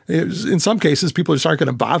in some cases, people just aren't going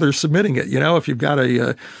to bother submitting it. If you've got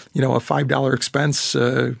a $5 expense,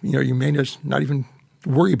 you may just not even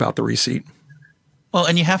worry about the receipt. Well,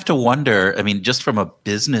 and you have to wonder, just from a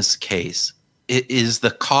business case, is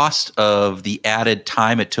the cost of the added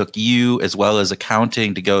time it took you as well as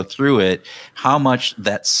accounting to go through it, how much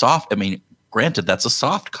that granted, that's a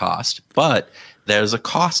soft cost, but there's a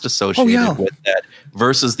cost associated with that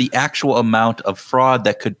versus the actual amount of fraud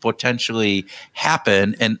that could potentially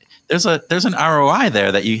happen. And there's an ROI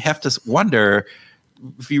there that you have to wonder,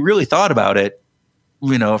 if you really thought about it,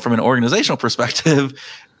 from an organizational perspective,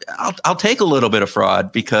 I'll take a little bit of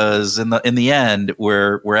fraud because in the end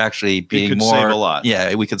we're actually being more. Save a lot.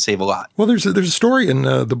 Yeah, we could save a lot. Well, there's a story in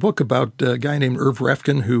the book about a guy named Irv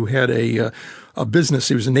Refkin who had a business.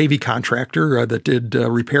 He was a Navy contractor that did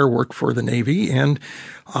repair work for the Navy, and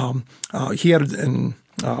he had an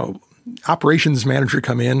operations manager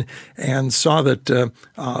come in and saw that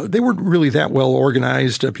they weren't really that well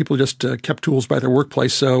organized. People just kept tools by their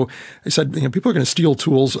workplace. So they said, people are going to steal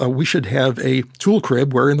tools. We should have a tool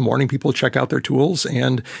crib where in the morning people check out their tools,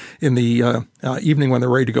 and in the evening when they're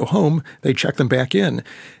ready to go home, they check them back in.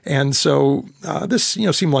 And so this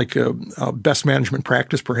seemed like a best management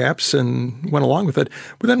practice perhaps, and went along with it.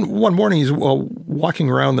 But then one morning he's walking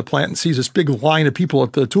around the plant and sees this big line of people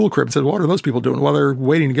at the tool crib and said, what are those people doing? Well, they're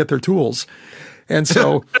waiting to get their tools. And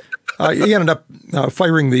so he ended up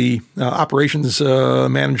firing the operations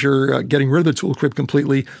manager, getting rid of the tool crib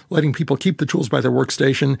completely, letting people keep the tools by their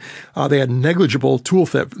workstation. They had negligible tool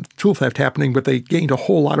theft happening, but they gained a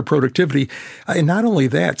whole lot of productivity. And not only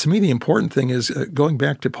that, to me, the important thing is going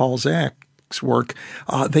back to Paul Zach's work,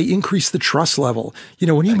 they increase the trust level.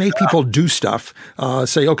 When you make people do stuff,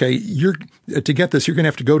 say, okay, to get this, you're going to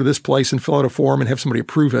have to go to this place and fill out a form and have somebody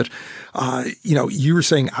approve it. You're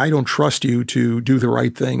saying, I don't trust you to do the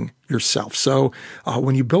right thing yourself. So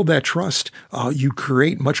when you build that trust, you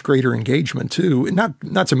create much greater engagement too.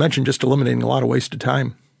 Not to mention just eliminating a lot of wasted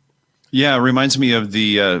time. Yeah, it reminds me of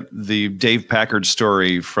the Dave Packard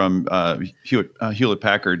story from Hewlett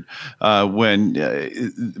Packard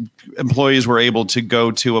when employees were able to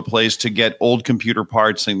go to a place to get old computer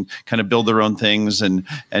parts and kind of build their own things and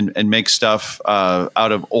make stuff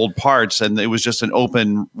out of old parts. And it was just an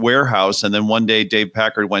open warehouse. And then one day Dave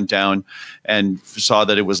Packard went down and saw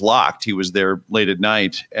that it was locked. He was there late at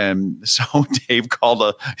night. And so Dave called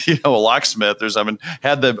a locksmith or something,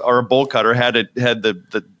 or a bolt cutter, had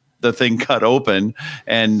the thing cut open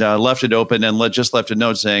and left it open and just left a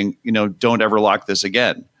note saying, don't ever lock this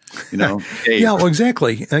again. Yeah, well,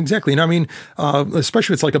 exactly. And I mean,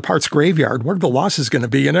 especially it's like a parts graveyard. What are the losses going to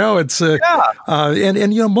be? It's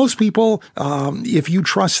and most people, if you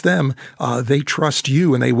trust them, they trust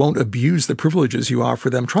you, and they won't abuse the privileges you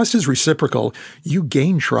offer them. Trust is reciprocal. You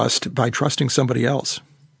gain trust by trusting somebody else.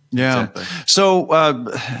 Yeah. Exactly.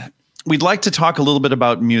 So we'd like to talk a little bit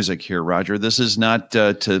about music here, Roger. This is not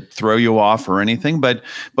to throw you off or anything, but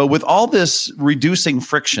with all this reducing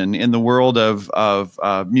friction in the world of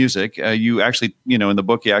music, you actually, in the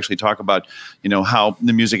book, you actually talk about, how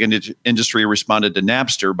the music industry responded to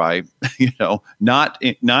Napster by, not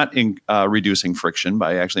reducing friction,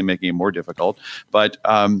 by actually making it more difficult, but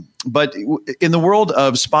in the world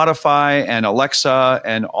of Spotify and Alexa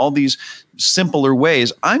and all these simpler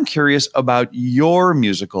ways, I'm curious about your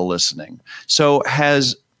musical listening. So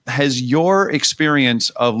has your experience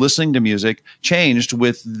of listening to music changed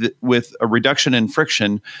with a reduction in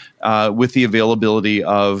friction, with the availability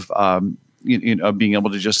of being able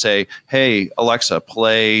to just say, "Hey, Alexa,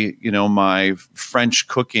 play my French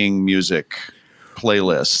cooking music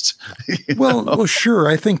playlist"? Well, sure.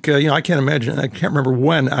 I think I can't remember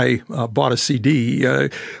when I bought a CD,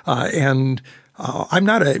 and I'm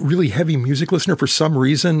not a really heavy music listener for some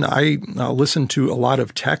reason. I listen to a lot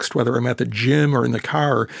of text, whether I'm at the gym or in the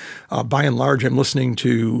car. By and large, I'm listening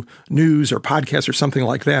to news or podcasts or something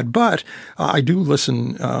like that. But I do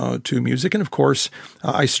listen to music. And of course,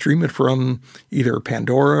 I stream it from either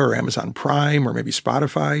Pandora or Amazon Prime or maybe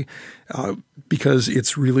Spotify because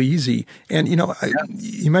it's really easy. And,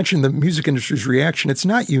 you mentioned the music industry's reaction. It's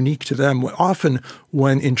not unique to them. Often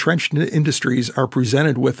when entrenched industries are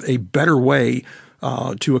presented with a better way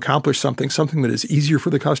to accomplish something that is easier for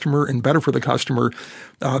the customer and better for the customer,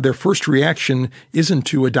 their first reaction isn't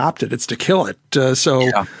to adopt it, it's to kill it.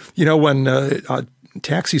 When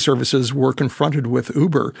taxi services were confronted with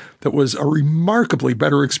Uber, that was a remarkably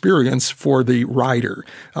better experience for the rider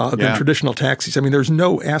than traditional taxis. I mean, there's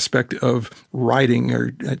no aspect of riding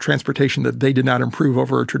or transportation that they did not improve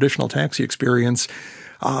over a traditional taxi experience.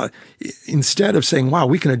 Instead of saying, wow,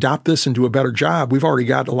 we can adopt this and do a better job, we've already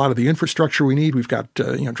got a lot of the infrastructure we need. We've got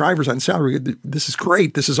drivers on salary. This is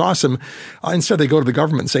great. This is awesome. Instead, they go to the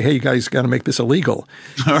government and say, hey, you guys got to make this illegal.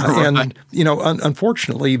 Right. And,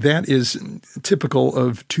 unfortunately, that is typical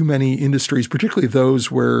of too many industries, particularly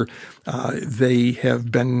those where they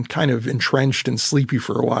have been kind of entrenched and sleepy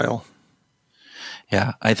for a while.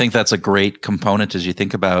 Yeah, I think that's a great component as you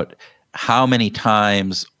think about how many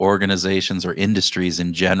times organizations or industries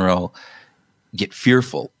in general get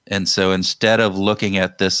fearful. And so instead of looking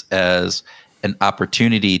at this as an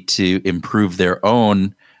opportunity to improve their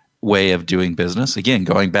own way of doing business, again,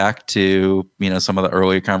 going back to, some of the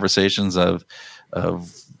earlier conversations of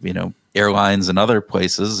airlines and other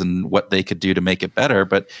places and what they could do to make it better,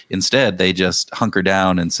 but instead they just hunker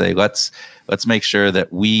down and say, let's make sure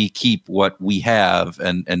that we keep what we have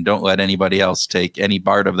and don't let anybody else take any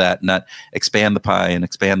part of that, not expand the pie and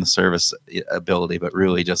expand the service ability, but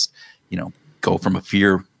really just, go from a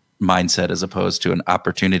fear mindset as opposed to an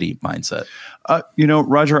opportunity mindset.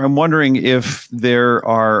 Roger, I'm wondering if there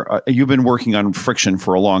are, you've been working on friction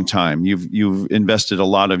for a long time. You've invested a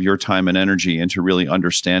lot of your time and energy into really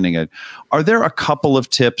understanding it. Are there a couple of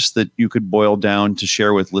tips that you could boil down to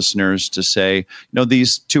share with listeners to say,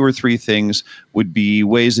 these 2 or 3 things would be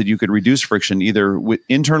ways that you could reduce friction either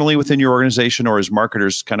internally within your organization or as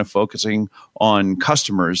marketers kind of focusing on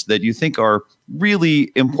customers that you think are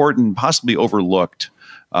really important, possibly overlooked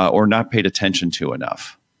or not paid attention to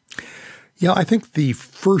enough? Yeah, I think the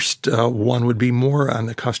first one would be more on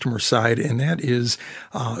the customer side, and that is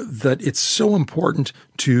that it's so important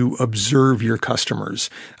to observe your customers,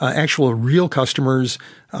 actual real customers,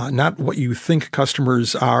 not what you think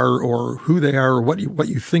customers are or who they are or what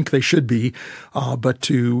you think they should be, but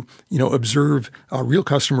to observe real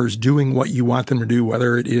customers doing what you want them to do,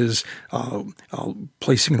 whether it is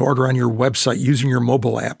placing an order on your website, using your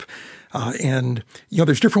mobile app. And,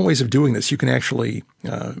 there's different ways of doing this. You can actually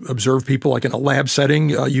observe people like in a lab setting.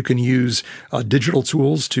 You can use digital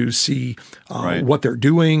tools to see what they're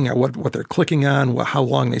doing, what they're clicking on, how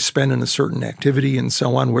long they spend in a certain activity and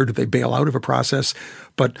so on. Where do they bail out of a process?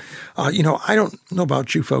 But, I don't know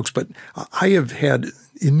about you folks, but I have had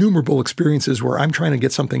innumerable experiences where I'm trying to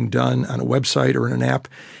get something done on a website or in an app,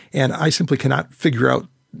 and I simply cannot figure out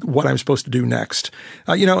what I'm supposed to do next.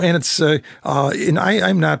 And it's, and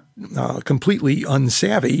I'm not completely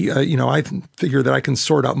unsavvy. I figure that I can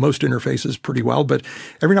sort out most interfaces pretty well, but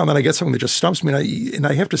every now and then I get something that just stumps me, and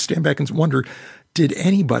I have to stand back and wonder, did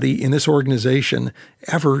anybody in this organization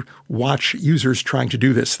ever watch users trying to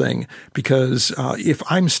do this thing? Because if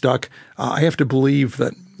I'm stuck, I have to believe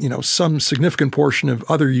that some significant portion of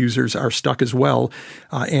other users are stuck as well,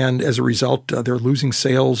 and as a result, they're losing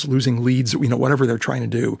sales, losing leads, whatever they're trying to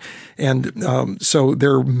do. And so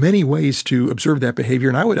there are many ways to observe that behavior,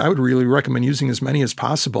 and I would really recommend using as many as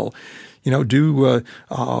possible. Do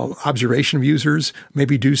observation of users,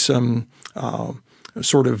 maybe do some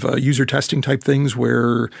sort of user testing type things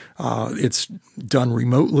where it's done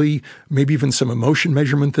remotely, maybe even some emotion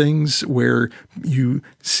measurement things where you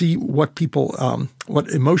see what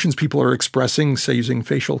emotions people are expressing, say using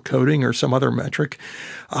facial coding or some other metric,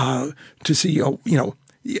 to see,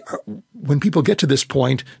 when people get to this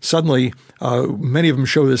point, suddenly many of them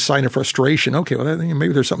show this sign of frustration. Okay, well,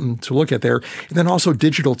 maybe there's something to look at there. And then also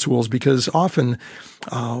digital tools, because often,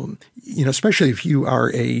 especially if you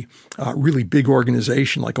are a really big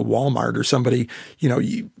organization like a Walmart or somebody,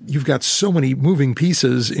 you've got so many moving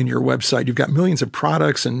pieces in your website. You've got millions of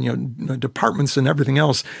products and departments and everything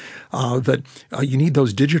else that you need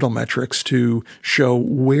those digital metrics to show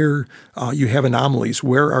where you have anomalies,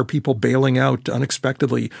 where are people bailing out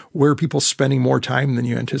unexpectedly, where are people spending more time than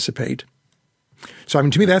you anticipate. So,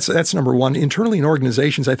 to me, that's number one. Internally in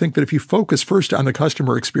organizations, I think that if you focus first on the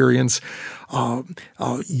customer experience,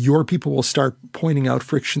 your people will start pointing out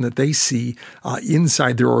friction that they see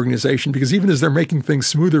inside their organization, because even as they're making things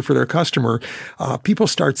smoother for their customer, people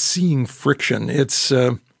start seeing friction. It's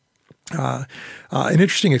an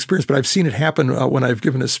interesting experience, but I've seen it happen when I've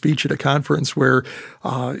given a speech at a conference where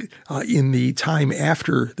in the time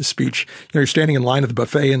after the speech, you're standing in line at the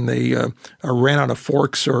buffet and they ran out of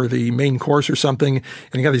forks or the main course or something,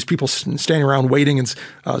 and you got these people standing around waiting, and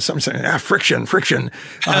someone saying, friction,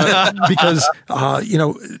 because,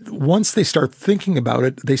 once they start thinking about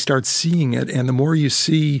it, they start seeing it, and the more you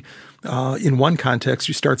see in one context,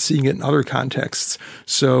 you start seeing it in other contexts.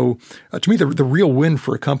 So to me, the real win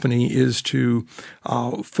for a company is to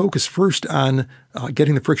focus first on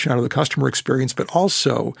getting the friction out of the customer experience, but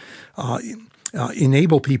also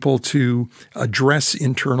enable people to address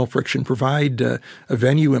internal friction, provide a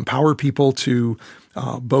venue, empower people to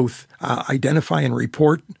both identify and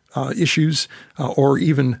report issues or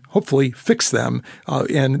even hopefully fix them.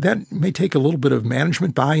 And that may take a little bit of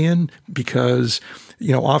management buy-in, because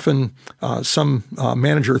often some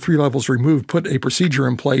manager 3 levels removed put a procedure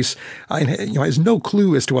in place and has no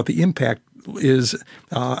clue as to what the impact is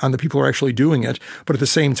on the people who are actually doing it. But at the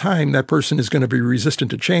same time, that person is going to be resistant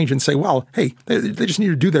to change and say, well, hey, they just need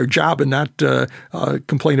to do their job and not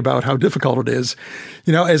complain about how difficult it is.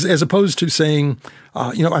 As opposed to saying,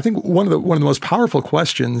 I think one of the most powerful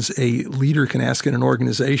questions a leader can ask in an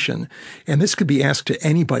organization, and this could be asked to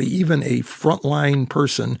anybody, even a frontline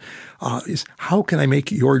person, is how can I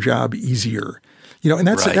make your job easier? And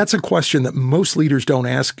that's a question that most leaders don't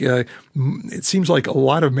ask. It seems like a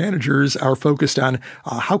lot of managers are focused on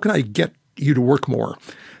how can I get you to work more?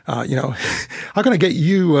 How can I get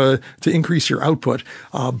you to increase your output?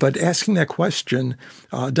 But asking that question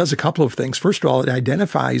does a couple of things. First of all, it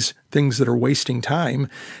identifies things that are wasting time.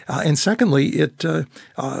 And secondly, it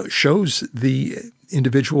shows the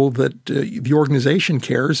individual that the organization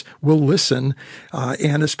cares, will listen.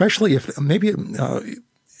 And especially if maybe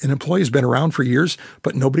an employee has been around for years,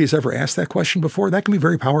 but nobody has ever asked that question before, that can be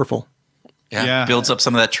very powerful. Yeah. Builds up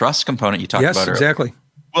some of that trust component you talked about earlier. Yes, exactly.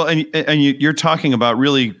 Well, and you're talking about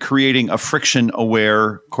really creating a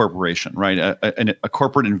friction-aware corporation, right? A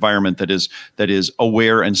corporate environment that is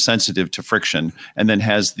aware and sensitive to friction, and then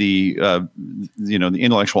has the the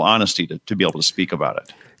intellectual honesty to be able to speak about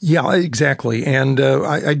it. Yeah, exactly. And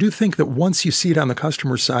I do think that once you see it on the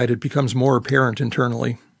customer side, it becomes more apparent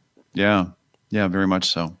internally. Yeah, very much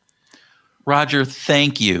so. Roger,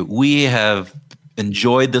 thank you. We have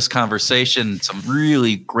enjoyed this conversation, some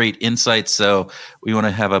really great insights. So we want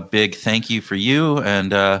to have a big thank you for you,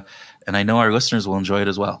 and I know our listeners will enjoy it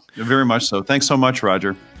as well. Very much so. Thanks so much,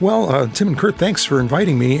 Roger. Well, Tim and Kurt, thanks for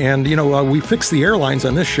inviting me. And we fixed the airlines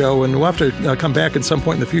on this show, and we'll have to come back at some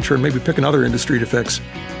point in the future and maybe pick another industry to fix.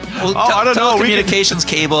 Well, I don't know. Telecommunications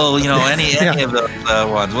cable, any of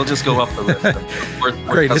those ones. We'll just go up the list.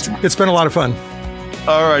 Great. It's been a lot of fun.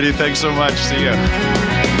 All righty. Thanks so much. See ya.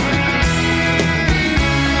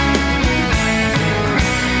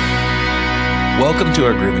 Welcome to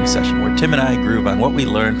our grooving session, where Tim and I groove on what we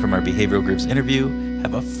learned from our behavioral groups interview,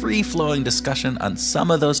 have a free-flowing discussion on some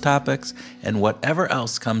of those topics, and whatever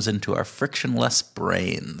else comes into our frictionless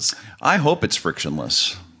brains. I hope it's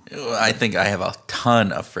frictionless. I think I have a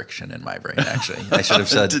ton of friction in my brain, actually. I should have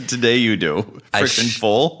said... Today you do.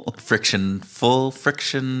 Friction-full? Friction-full,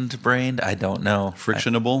 frictioned-brained? I don't know.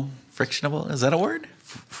 Frictionable? Frictionable? Is that a word?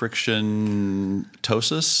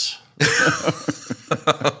 Friction-tosis?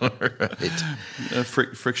 Right.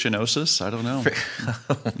 Frictionosis? I don't know.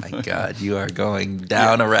 Oh my God, you are going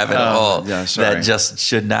down a rabbit hole that just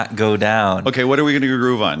should not go down. Okay, what are we going to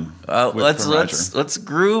groove on? Let's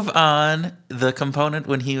groove on the component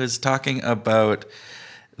when he was talking about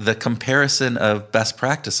the comparison of best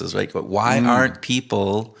practices, right? Why aren't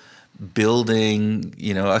people building,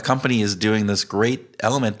 a company is doing this great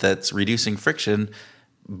element that's reducing friction,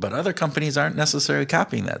 but other companies aren't necessarily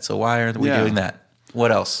copying that. So why aren't we doing that?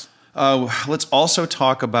 What else? Let's also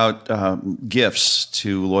talk about gifts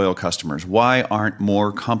to loyal customers. Why aren't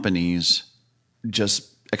more companies just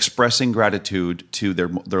expressing gratitude to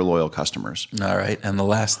their loyal customers? All right. And the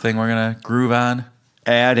last thing we're going to groove on?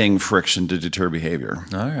 Adding friction to deter behavior.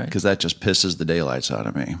 All right. Because that just pisses the daylights out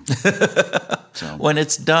of me. When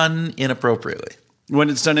it's done inappropriately. When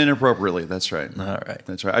it's done inappropriately, that's right. All right.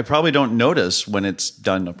 That's right. I probably don't notice when it's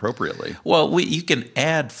done appropriately. Well, you can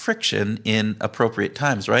add friction in appropriate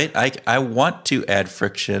times, right? I want to add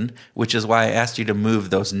friction, which is why I asked you to move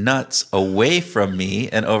those nuts away from me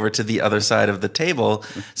and over to the other side of the table.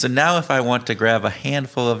 So now if I want to grab a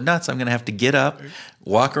handful of nuts, I'm going to have to get up,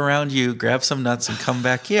 walk around you, grab some nuts, and come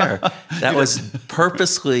back here. That was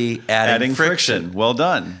purposely adding friction. Well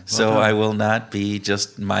done. So I will not be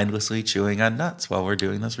just mindlessly chewing on nuts while we're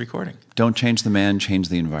doing this recording. Don't change the man, change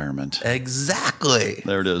the environment. Exactly.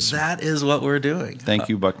 There it is. That is what we're doing. Thank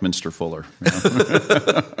you, Buckminster Fuller.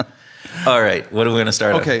 All right. What are we going to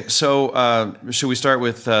start with? Okay. So should we start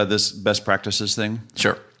with this best practices thing?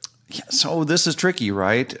 Sure. Yeah, so this is tricky,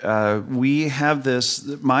 right? We have this.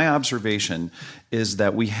 My observation is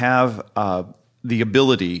that we have the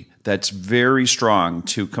ability that's very strong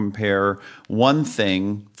to compare one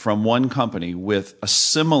thing from one company with a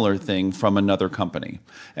similar thing from another company.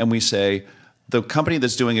 And we say, the company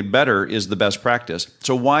that's doing it better is the best practice.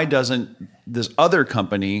 So why doesn't this other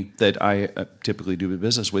company that I typically do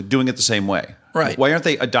business with doing it the same way? Right. Why aren't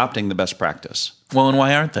they adopting the best practice? Well, and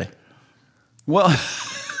why aren't they? Well...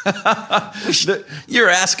 You're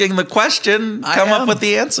asking the question, come up with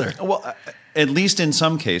the answer. Well, at least in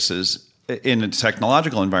some cases, in a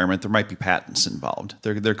technological environment, there might be patents involved.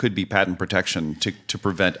 There could be patent protection to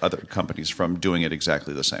prevent other companies from doing it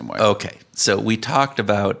exactly the same way. Okay. So we talked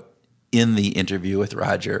about, in the interview with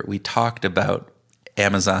Roger, we talked about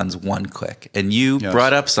Amazon's one-click. And you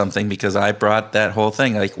brought up something because I brought that whole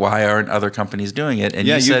thing, like why aren't other companies doing it? And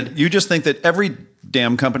you said... You just think that every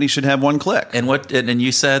damn company should have one click. And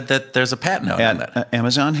you said that there's a patent on that.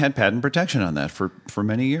 Amazon had patent protection on that for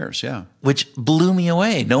many years, yeah. Which blew me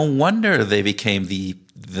away. No wonder they became the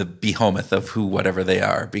behemoth of whatever they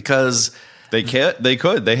are, because... They could.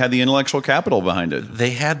 They had the intellectual capital behind it.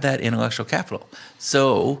 They had that intellectual capital.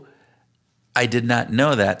 So I did not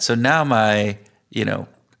know that. So now my...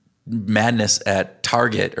 madness at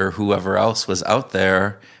Target or whoever else was out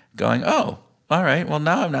there going, oh, all right, well,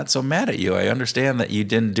 now I'm not so mad at you. I understand that you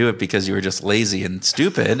didn't do it because you were just lazy and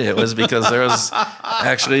stupid. It was because there was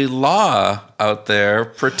actually law out there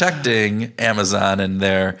protecting Amazon and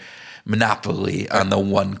their monopoly on the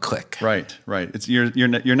one click. Right.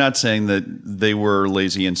 You're not saying that they were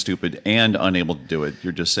lazy and stupid and unable to do it.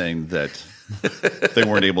 You're just saying that they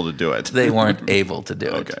weren't able to do it. They weren't able to do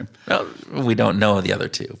it. Okay. Well, we don't know the other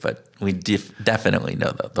two, but we definitely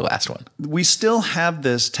know the last one. We still have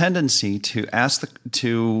this tendency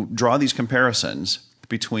to draw these comparisons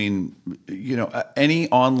between any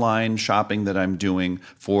online shopping that I'm doing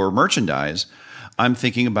for merchandise. I'm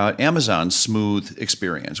thinking about Amazon's smooth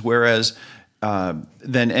experience, whereas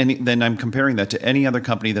then I'm comparing that to any other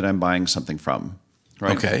company that I'm buying something from.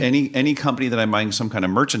 Right. Okay. Any company that I'm buying some kind of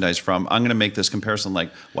merchandise from, I'm going to make this comparison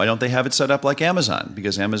like, why don't they have it set up like Amazon?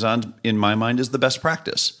 Because Amazon, in my mind, is the best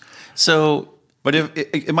practice. But if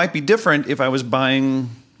it might be different if I was buying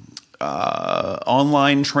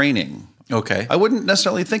online training. Okay. I wouldn't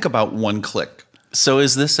necessarily think about one click. So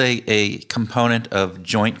is this a component of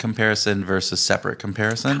joint comparison versus separate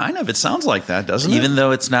comparison? Kind of. It sounds like that, doesn't it? Even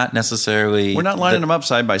though it's not necessarily... We're not lining them up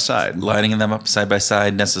side by side. Lining them up side by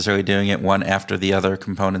side, necessarily doing it one after the other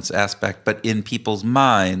components aspect. But in people's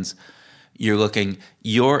minds,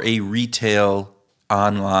 you're a retail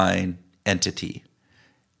online entity.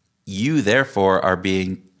 You, therefore, are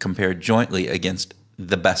being compared jointly against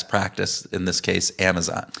the best practice, in this case,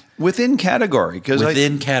 Amazon. Within category.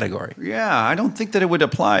 Category. Yeah, I don't think that it would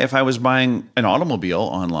apply if I was buying an automobile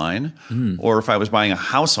online or if I was buying a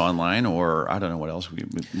house online or I don't know what else.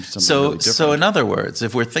 So in other words,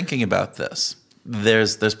 if we're thinking about this,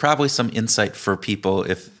 there's probably some insight for people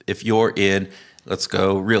if you're in, let's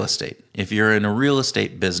go real estate. If you're in a real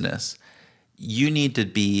estate business, you need to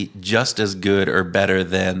be just as good or better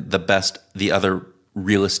than the other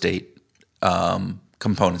real estate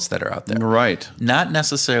components that are out there. Right. Not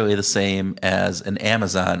necessarily the same as an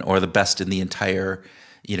Amazon or the best in the entire,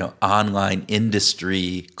 online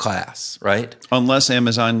industry class, right? Unless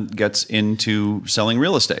Amazon gets into selling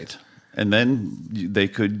real estate. And then they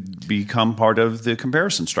could become part of the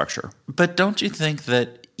comparison structure. But don't you think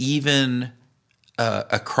that even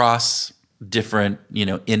across different,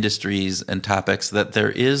 industries and topics, that there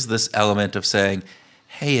is this element of saying,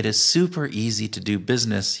 hey, it is super easy to do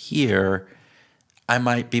business here. I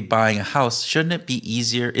might be buying a house. Shouldn't it be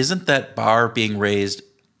easier? Isn't that bar being raised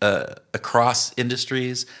across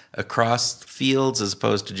industries, across fields, as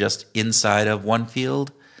opposed to just inside of one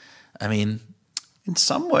field? I mean, in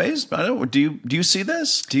some ways, I don't. Do you see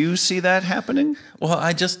this? Do you see that happening? Well,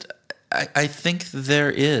 I think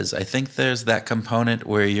there is. I think there's that component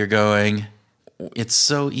where you're going, it's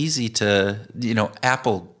so easy to,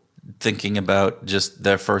 Apple thinking about just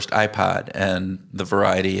their first iPod and the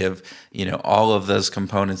variety of, all of those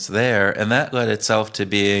components there. And that led itself to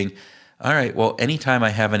being, all right, well, anytime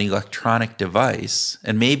I have an electronic device,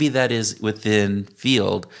 and maybe that is within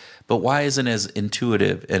field, but why isn't it as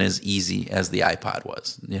intuitive and as easy as the iPod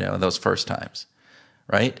was, those first times,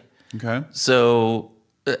 right? Okay. So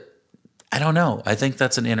I don't know. I think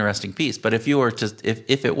that's an interesting piece. But if you were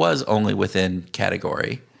if it was only within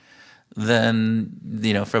category, then,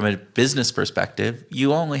 from a business perspective,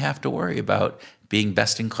 you only have to worry about being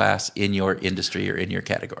best in class in your industry or in your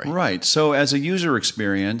category. Right. So as a user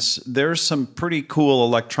experience, there's some pretty cool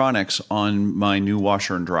electronics on my new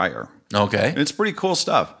washer and dryer. Okay. It's pretty cool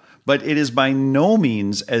stuff. But it is by no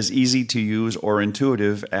means as easy to use or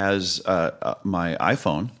intuitive as my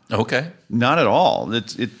iPhone. Okay. Not at all.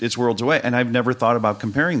 It's worlds away. And I've never thought about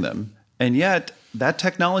comparing them. And yet that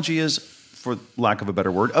technology is, for lack of a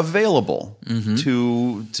better word, available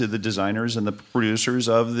to the designers and the producers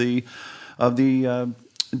of the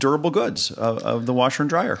durable goods, of the washer and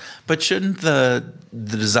dryer. But shouldn't the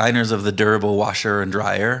designers of the durable washer and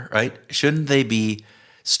dryer, right, shouldn't they be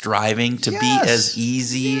striving to be as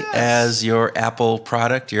easy as your Apple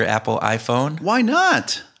product, your Apple iPhone? Why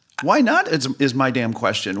not? Why not is my damn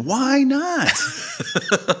question. Why not?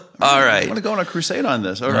 All right. I want to go on a crusade on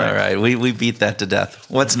this. All right. We beat that to death.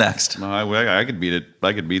 What's next? No, I could beat it.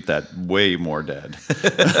 I could beat that way more dead.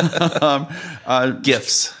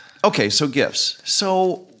 Gifts. Okay, so gifts.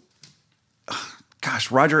 So,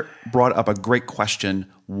 gosh, Roger brought up a great question.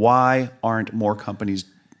 Why aren't more companies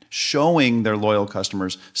showing their loyal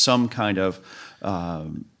customers some kind of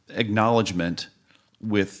acknowledgement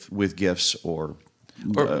with gifts or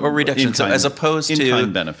reduction? So as opposed to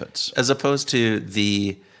in-kind benefits, as opposed to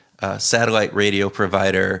the satellite radio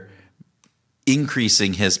provider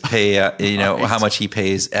increasing his pay, right. How much he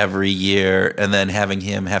pays every year, and then having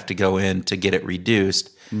him have to go in to get it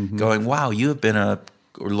reduced. Going, wow, you have been a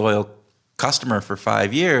loyal customer for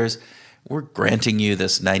 5 years. We're granting you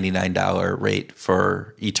this $99 rate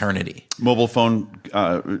for eternity. Mobile phone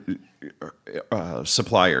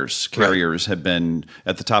suppliers, carriers have been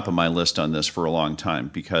at the top of my list on this for a long time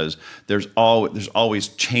because there's always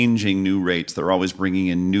changing new rates. They're always bringing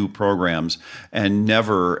in new programs, and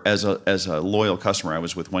never, as a loyal customer, I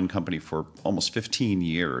was with one company for almost 15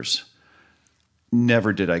 years.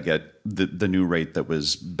 Never did I get the new rate that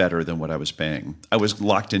was better than what I was paying. I was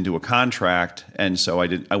locked into a contract, and so I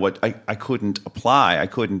couldn't apply. I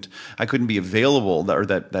couldn't be available, or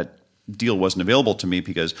that deal wasn't available to me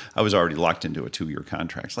because I was already locked into a 2-year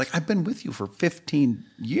contract. It's like, I've been with you for 15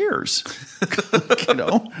 years.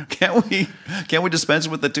 Can't we dispense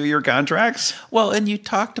with the 2-year contracts? Well, and you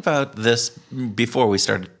talked about this before we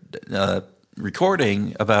started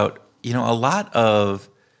recording about, a lot of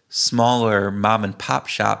smaller mom and pop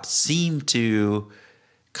shops seem to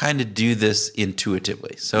kind of do this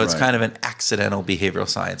intuitively. So it's Right. kind of an accidental behavioral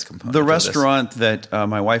science component. The of this. restaurant that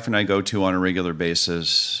my wife and I go to on a regular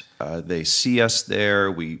basis, they see us there.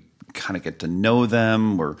 We kind of get to know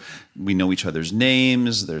them. We know each other's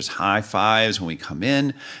names. There's high fives when we come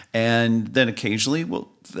in, and then occasionally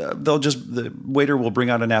the waiter will bring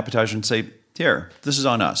out an appetizer and say, "Here, this is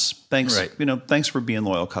on us. Thanks, Right. Thanks for being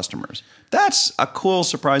loyal customers." That's a cool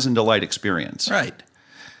surprise and delight experience. Right.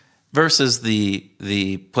 Versus the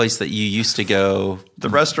place that you used to go. The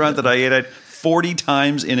restaurant that I ate at 40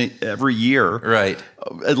 times every year. Right.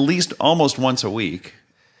 At least almost once a week.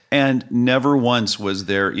 And never once was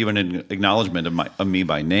there even an acknowledgement of me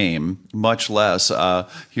by name, much less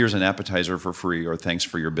here's an appetizer for free or thanks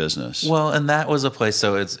for your business. Well, and that was a place,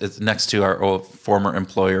 so it's next to our old former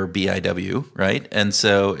employer, BIW, right? And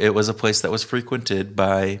so it was a place that was frequented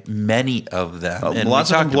by many of them. And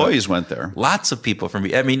lots of employees went there. Lots of people from,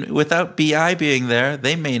 I mean, without BI being there,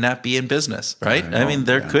 they may not be in business, right? I mean,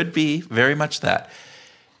 there could be very much that.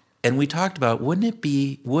 And we talked about, wouldn't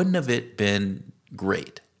have it been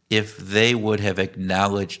great if they would have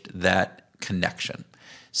acknowledged that connection?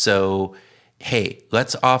 So, hey,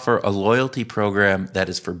 let's offer a loyalty program that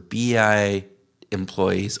is for BI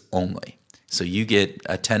employees only. So you get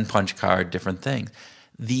a 10-punch card, different things.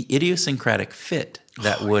 The idiosyncratic fit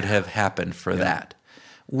that would have happened for that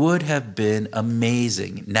would have been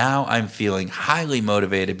amazing. Now I'm feeling highly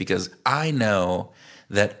motivated because I know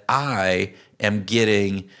that I am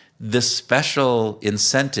getting this special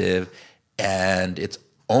incentive, and it's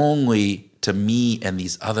only to me and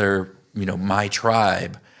these other, my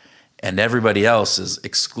tribe, and everybody else is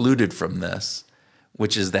excluded from this,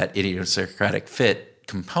 which is that idiosyncratic fit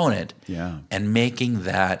component. Yeah. And making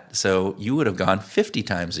that so you would have gone 50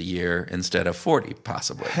 times a year instead of 40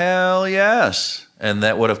 possibly. Hell yes. And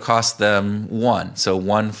that would have cost them 1. So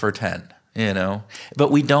 1 for 10, But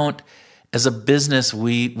we don't, as a business,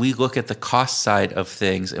 we look at the cost side of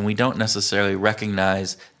things, and we don't necessarily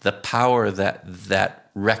recognize the power that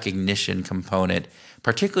recognition component,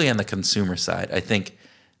 particularly on the consumer side, I think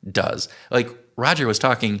does. Like Roger was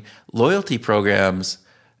talking, loyalty programs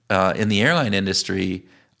in the airline industry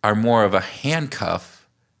are more of a handcuff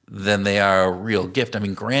than they are a real gift. I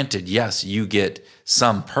mean, granted, yes, you get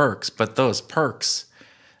some perks, but those perks,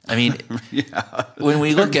 I mean, when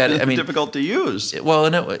we look at it, I mean, difficult to use. Well,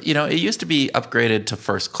 and it used to be upgraded to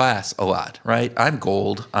first class a lot, right? I'm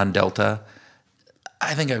gold on Delta.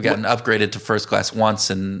 I think I've gotten upgraded to first class once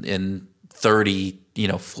in 30,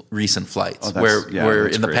 recent flights, where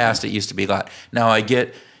in the past it used to be a lot. Now I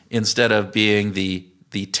get, instead of being the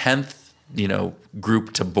 10th,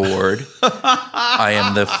 group to board, I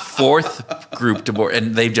am the 4th group to board,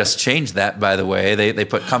 and they've just changed that, by the way. They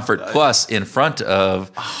put Comfort Plus in front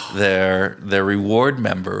of their reward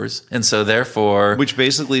members, and so therefore, which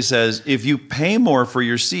basically says if you pay more for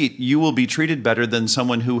your seat, you will be treated better than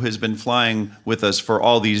someone who has been flying with us for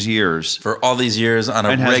all these years. For all these years on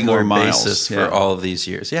a regular basis for all of these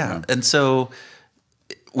years, yeah. And so,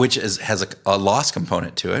 which has a loss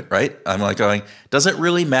component to it, right? I'm like going, does it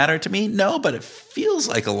really matter to me? No, but it feels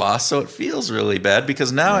like a loss, so it feels really bad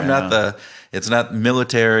because now I'm not it's not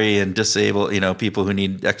military and disabled, people who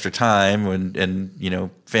need extra time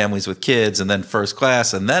and families with kids and then first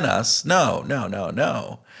class and then us. No.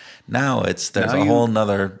 Now there's a whole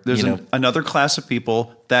nother, another class of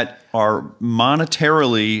people that are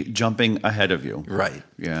monetarily jumping ahead of you. Right.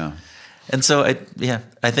 Yeah. And so,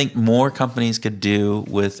 I think more companies could do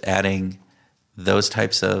with adding those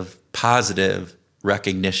types of positive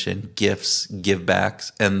recognition, gifts,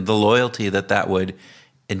 give-backs, and the loyalty that would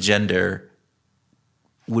engender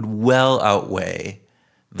would well outweigh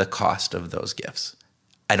the cost of those gifts.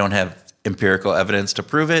 I don't have empirical evidence to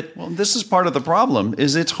prove it. Well, this is part of the problem,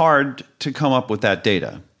 is it's hard to come up with that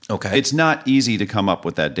data. Okay. It's not easy to come up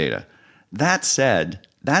with that data. That said,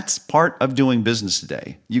 that's part of doing business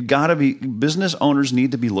today. Business owners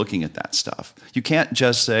need to be looking at that stuff. You can't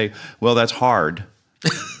just say, well, that's hard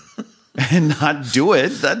and not do it.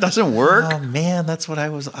 That doesn't work. Oh man, that's what I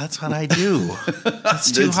do.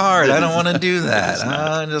 That's too hard. I don't want to do that.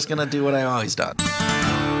 I'm just going to do what I always done.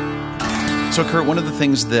 So Kurt, one of the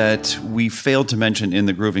things that we failed to mention in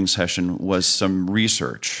the grooving session was some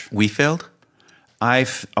research. We failed? I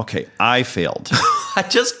failed.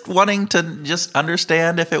 Just wanting to just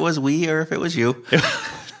understand if it was we or if it was you.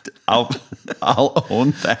 I'll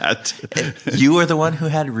own that. You were the one who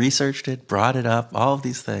had researched it, brought it up, all of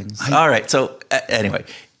these things. All right. So anyway,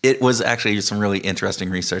 it was actually some really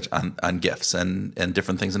interesting research on gifts and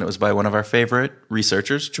different things. And it was by one of our favorite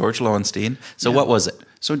researchers, George Lowenstein. So what was it?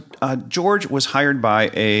 So George was hired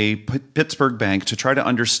by a Pittsburgh bank to try to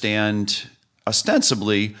understand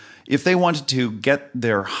ostensibly, if they wanted to get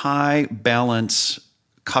their high balance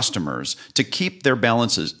customers to keep their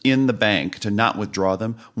balances in the bank, to not withdraw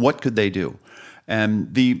them, what could they do?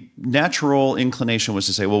 And the natural inclination was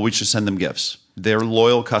to say, well, we should send them gifts. They're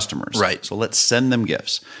loyal customers. Right. So let's send them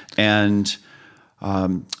gifts.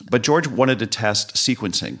 But George wanted to test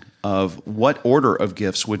sequencing of what order of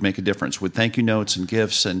gifts would make a difference. Would thank you notes and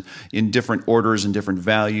gifts and in different orders and different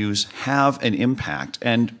values have an impact?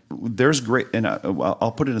 And there's great, and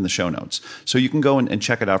I'll put it in the show notes. So you can go and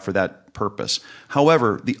check it out for that purpose.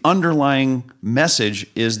 However, the underlying message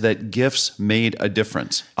is that gifts made a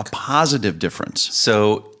difference, a positive difference.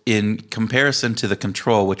 So in comparison to the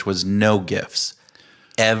control, which was no gifts,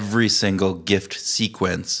 every single gift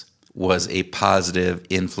sequence was a positive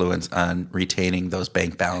influence on retaining those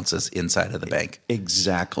bank balances inside of the bank.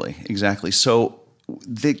 Exactly. So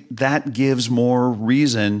that gives more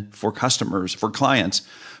reason for customers, for clients,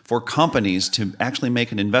 for companies to actually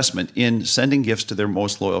make an investment in sending gifts to their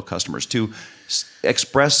most loyal customers, to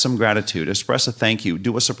express some gratitude, express a thank you,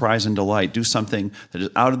 do a surprise and delight, do something that is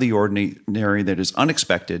out of the ordinary, that is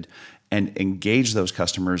unexpected, and engage those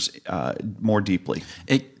customers more deeply.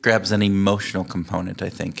 It grabs an emotional component, I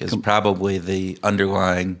think, is probably the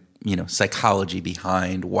underlying, psychology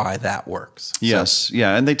behind why that works. Yes,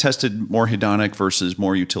 yeah, and they tested more hedonic versus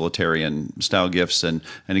more utilitarian style gifts, and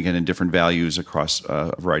again in different values across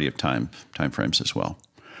a variety of time frames as well.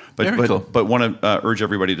 Very cool. But want to urge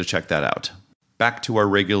everybody to check that out. Back to our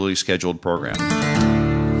regularly scheduled program.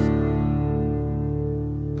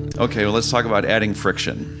 Okay, well, let's talk about adding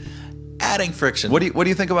friction. Adding friction. What do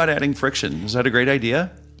you think about adding friction? Is that a great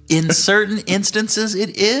idea? In certain instances,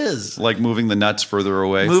 it is. Like moving the nuts further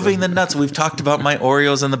away? Moving the nuts. We've talked about my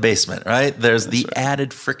Oreos in the basement, right? There's the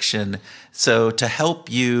added friction. So to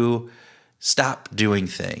help you stop doing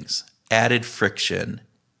things, added friction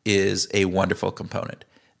is a wonderful component.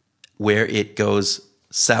 Where it goes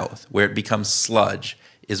south, where it becomes sludge,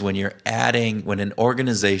 is when when an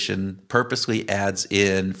organization purposely adds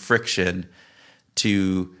in friction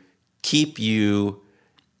to keep you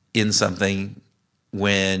in something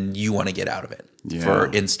when you want to get out of it. Yeah.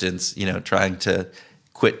 For instance, trying to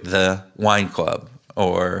quit the wine club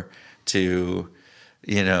or to,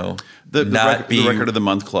 the record of the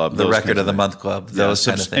month club. The record of the month club. Those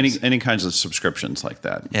kind of things. Any kinds of subscriptions like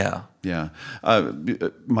that. Yeah. Yeah.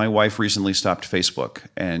 My wife recently stopped Facebook,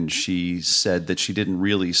 and she said that she didn't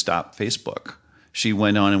really stop Facebook. She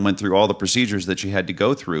went on and went through all the procedures that she had to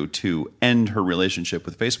go through to end her relationship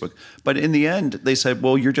with Facebook. But in the end, they said,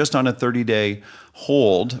 well, you're just on a 30-day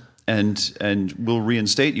hold, and we'll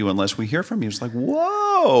reinstate you unless we hear from you. It's like,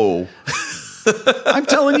 whoa. I'm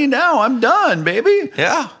telling you now, I'm done, baby.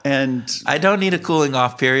 Yeah. And I don't need a cooling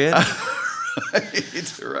off period.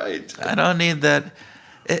 Right. I don't need that.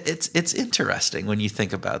 It's interesting when you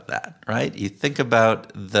think about that, right? You think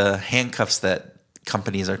about the handcuffs that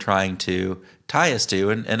companies are trying to tie us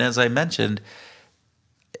to. And as I mentioned,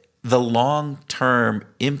 the long-term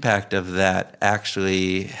impact of that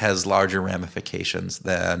actually has larger ramifications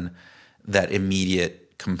than that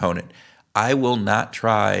immediate component. I will not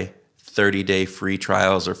try 30-day free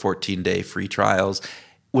trials or 14-day free trials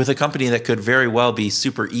with a company that could very well be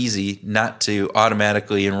super easy not to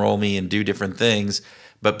automatically enroll me and do different things.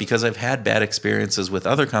 But because I've had bad experiences with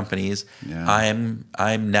other companies, I'm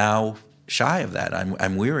now shy of that.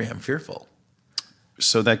 I'm weary. I'm fearful.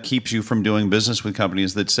 So that keeps you from doing business with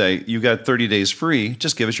companies that say, you got 30 days free,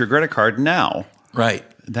 just give us your credit card now. Right.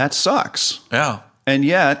 That sucks. Yeah. And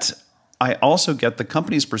yet, I also get the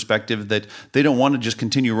company's perspective that they don't want to just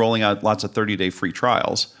continue rolling out lots of 30-day free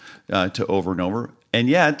trials to over and over. And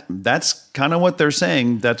yet, that's kind of what they're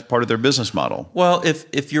saying. That's part of their business model. Well,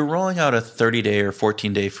 if you're rolling out a 30-day or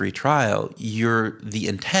 14-day free trial, the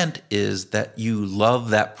intent is that you love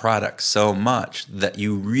that product so much that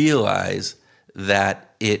you realize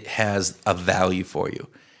that it has a value for you.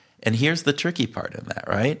 And here's the tricky part in that,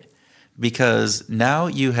 right? Because now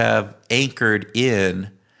you have anchored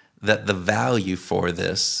in that the value for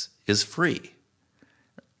this is free.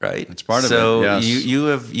 Right? That's part of it. So yes.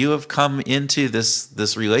 you have come into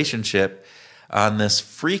this relationship on this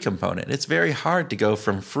free component. It's very hard to go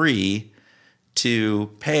from free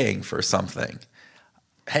to paying for something.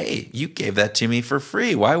 Hey, you gave that to me for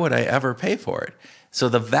free. Why would I ever pay for it? So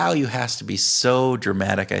the value has to be so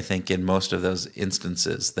dramatic, I think, in most of those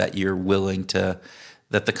instances that you're willing to,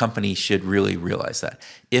 that the company should really realize that.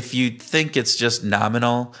 If you think it's just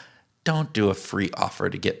nominal, don't do a free offer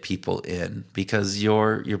to get people in, because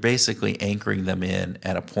you're basically anchoring them in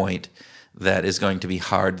at a point that is going to be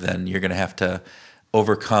hard. Then you're going to have to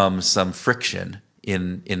overcome some friction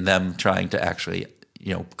in them trying to actually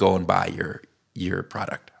go and buy your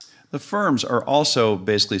product. The firms are also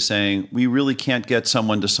basically saying, we really can't get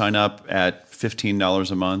someone to sign up at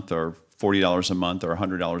 $15 a month or $40 a month or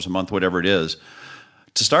 $100 a month, whatever it is,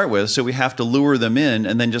 to start with. So we have to lure them in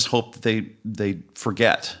and then just hope that they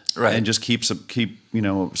forget, right, and just keep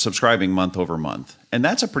subscribing month over month. And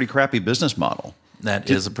that's a pretty crappy business model. That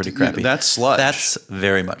is a pretty crappy. That's sludge. That's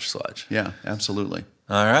very much sludge. Yeah, absolutely.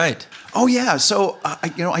 All right. Oh yeah. So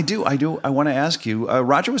I want to ask you.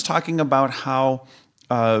 Roger was talking about how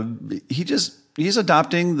he's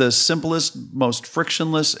adopting the simplest, most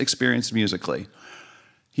frictionless experience musically.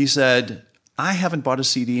 He said, "I haven't bought a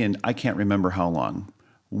CD in I can't remember how long.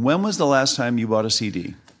 When was the last time you bought a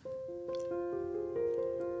CD?"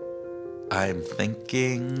 I'm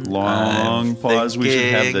thinking. Long pause. We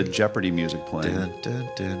should have the Jeopardy music playing. Dun, dun,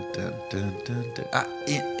 dun, dun, dun, dun.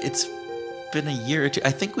 It's been a year or two.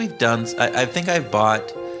 I think we've done. I think I've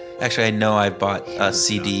bought. Actually, I know I've bought a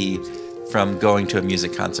CD from going to a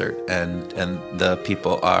music concert, and the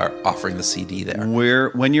people are offering the CD there.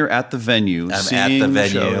 When you're at the venue, I'm seeing at the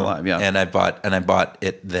venue, show live, yeah. and I bought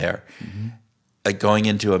it there. Mm-hmm. Like going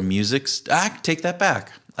into a music. Take that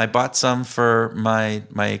back. I bought some for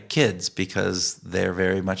my kids because they're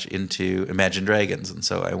very much into Imagine Dragons, and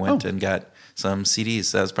so I went and got some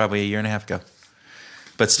CDs. That was probably a year and a half ago,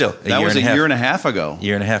 but still, that was a year and a half ago.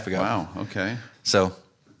 Year and a half ago. Wow. Okay. So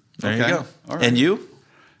there you go. All right. And you?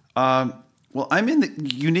 Well, I'm in the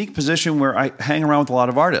unique position where I hang around with a lot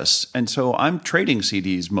of artists, and so I'm trading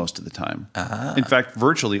CDs most of the time. In fact,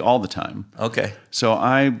 virtually all the time. Okay. So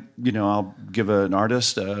I'll give an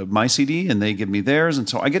artist my CD, and they give me theirs, and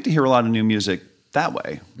so I get to hear a lot of new music that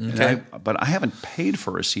way. Okay. But I haven't paid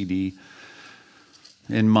for a CD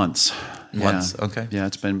in months. Months. Yeah. Okay. Yeah,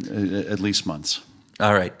 it's been at least months.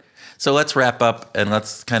 All right. So let's wrap up and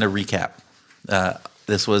let's kind of recap.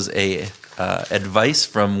 This was a advice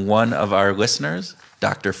from one of our listeners,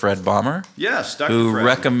 Dr. Fred Baumer. Yes, Dr. Who Fred.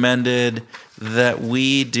 recommended that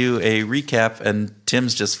we do a recap, and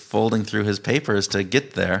Tim's just folding through his papers to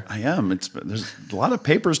get there. I am. There's a lot of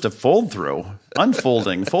papers to fold through.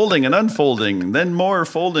 Unfolding, folding and unfolding, then more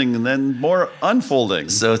folding, and then more unfolding.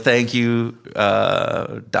 So thank you,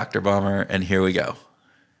 Dr. Baumer, and here we go.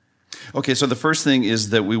 Okay, so the first thing is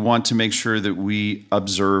that we want to make sure that we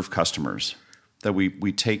observe customers, that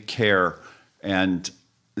we take care, and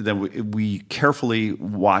then we carefully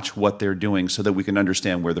watch what they're doing so that we can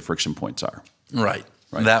understand where the friction points are. Right.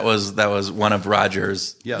 That was one of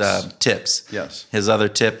Roger's tips. Yes. His other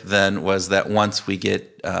tip then was that once we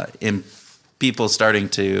get people starting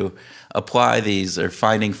to apply these or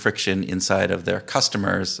finding friction inside of their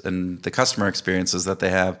customers and the customer experiences that they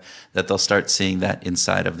have, that they'll start seeing that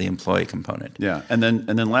inside of the employee component. Yeah, and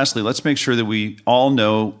then lastly, let's make sure that we all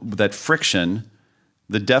know that friction,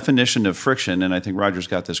 the definition of friction, and I think Roger's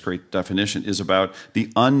got this great definition, is about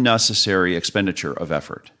the unnecessary expenditure of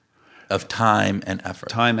effort. Of time and effort.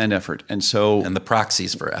 Time and effort. And the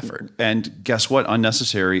proxies for effort. And guess what?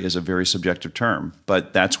 Unnecessary is a very subjective term,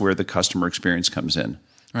 but that's where the customer experience comes in.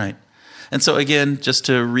 Right. And so again, just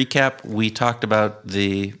to recap, we talked about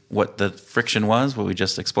what the friction was, what we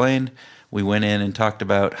just explained. We went in and talked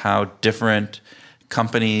about how different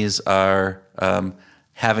companies are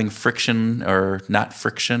having friction or not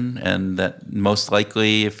friction, and that most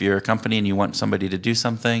likely if you're a company and you want somebody to do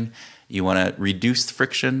something, you want to reduce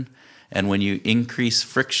friction. And when you increase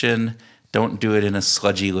friction, don't do it in a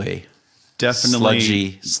sludgy way.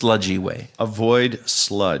 Definitely. Sludgy way. Avoid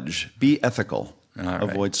sludge. Be ethical. All right.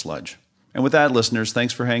 Avoid sludge. And with that, listeners,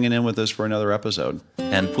 thanks for hanging in with us for another episode.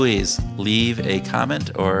 And please leave a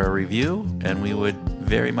comment or a review, and we would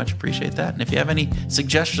very much appreciate that. And if you have any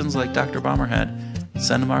suggestions like Dr. Baumer had,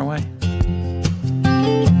 send them our way.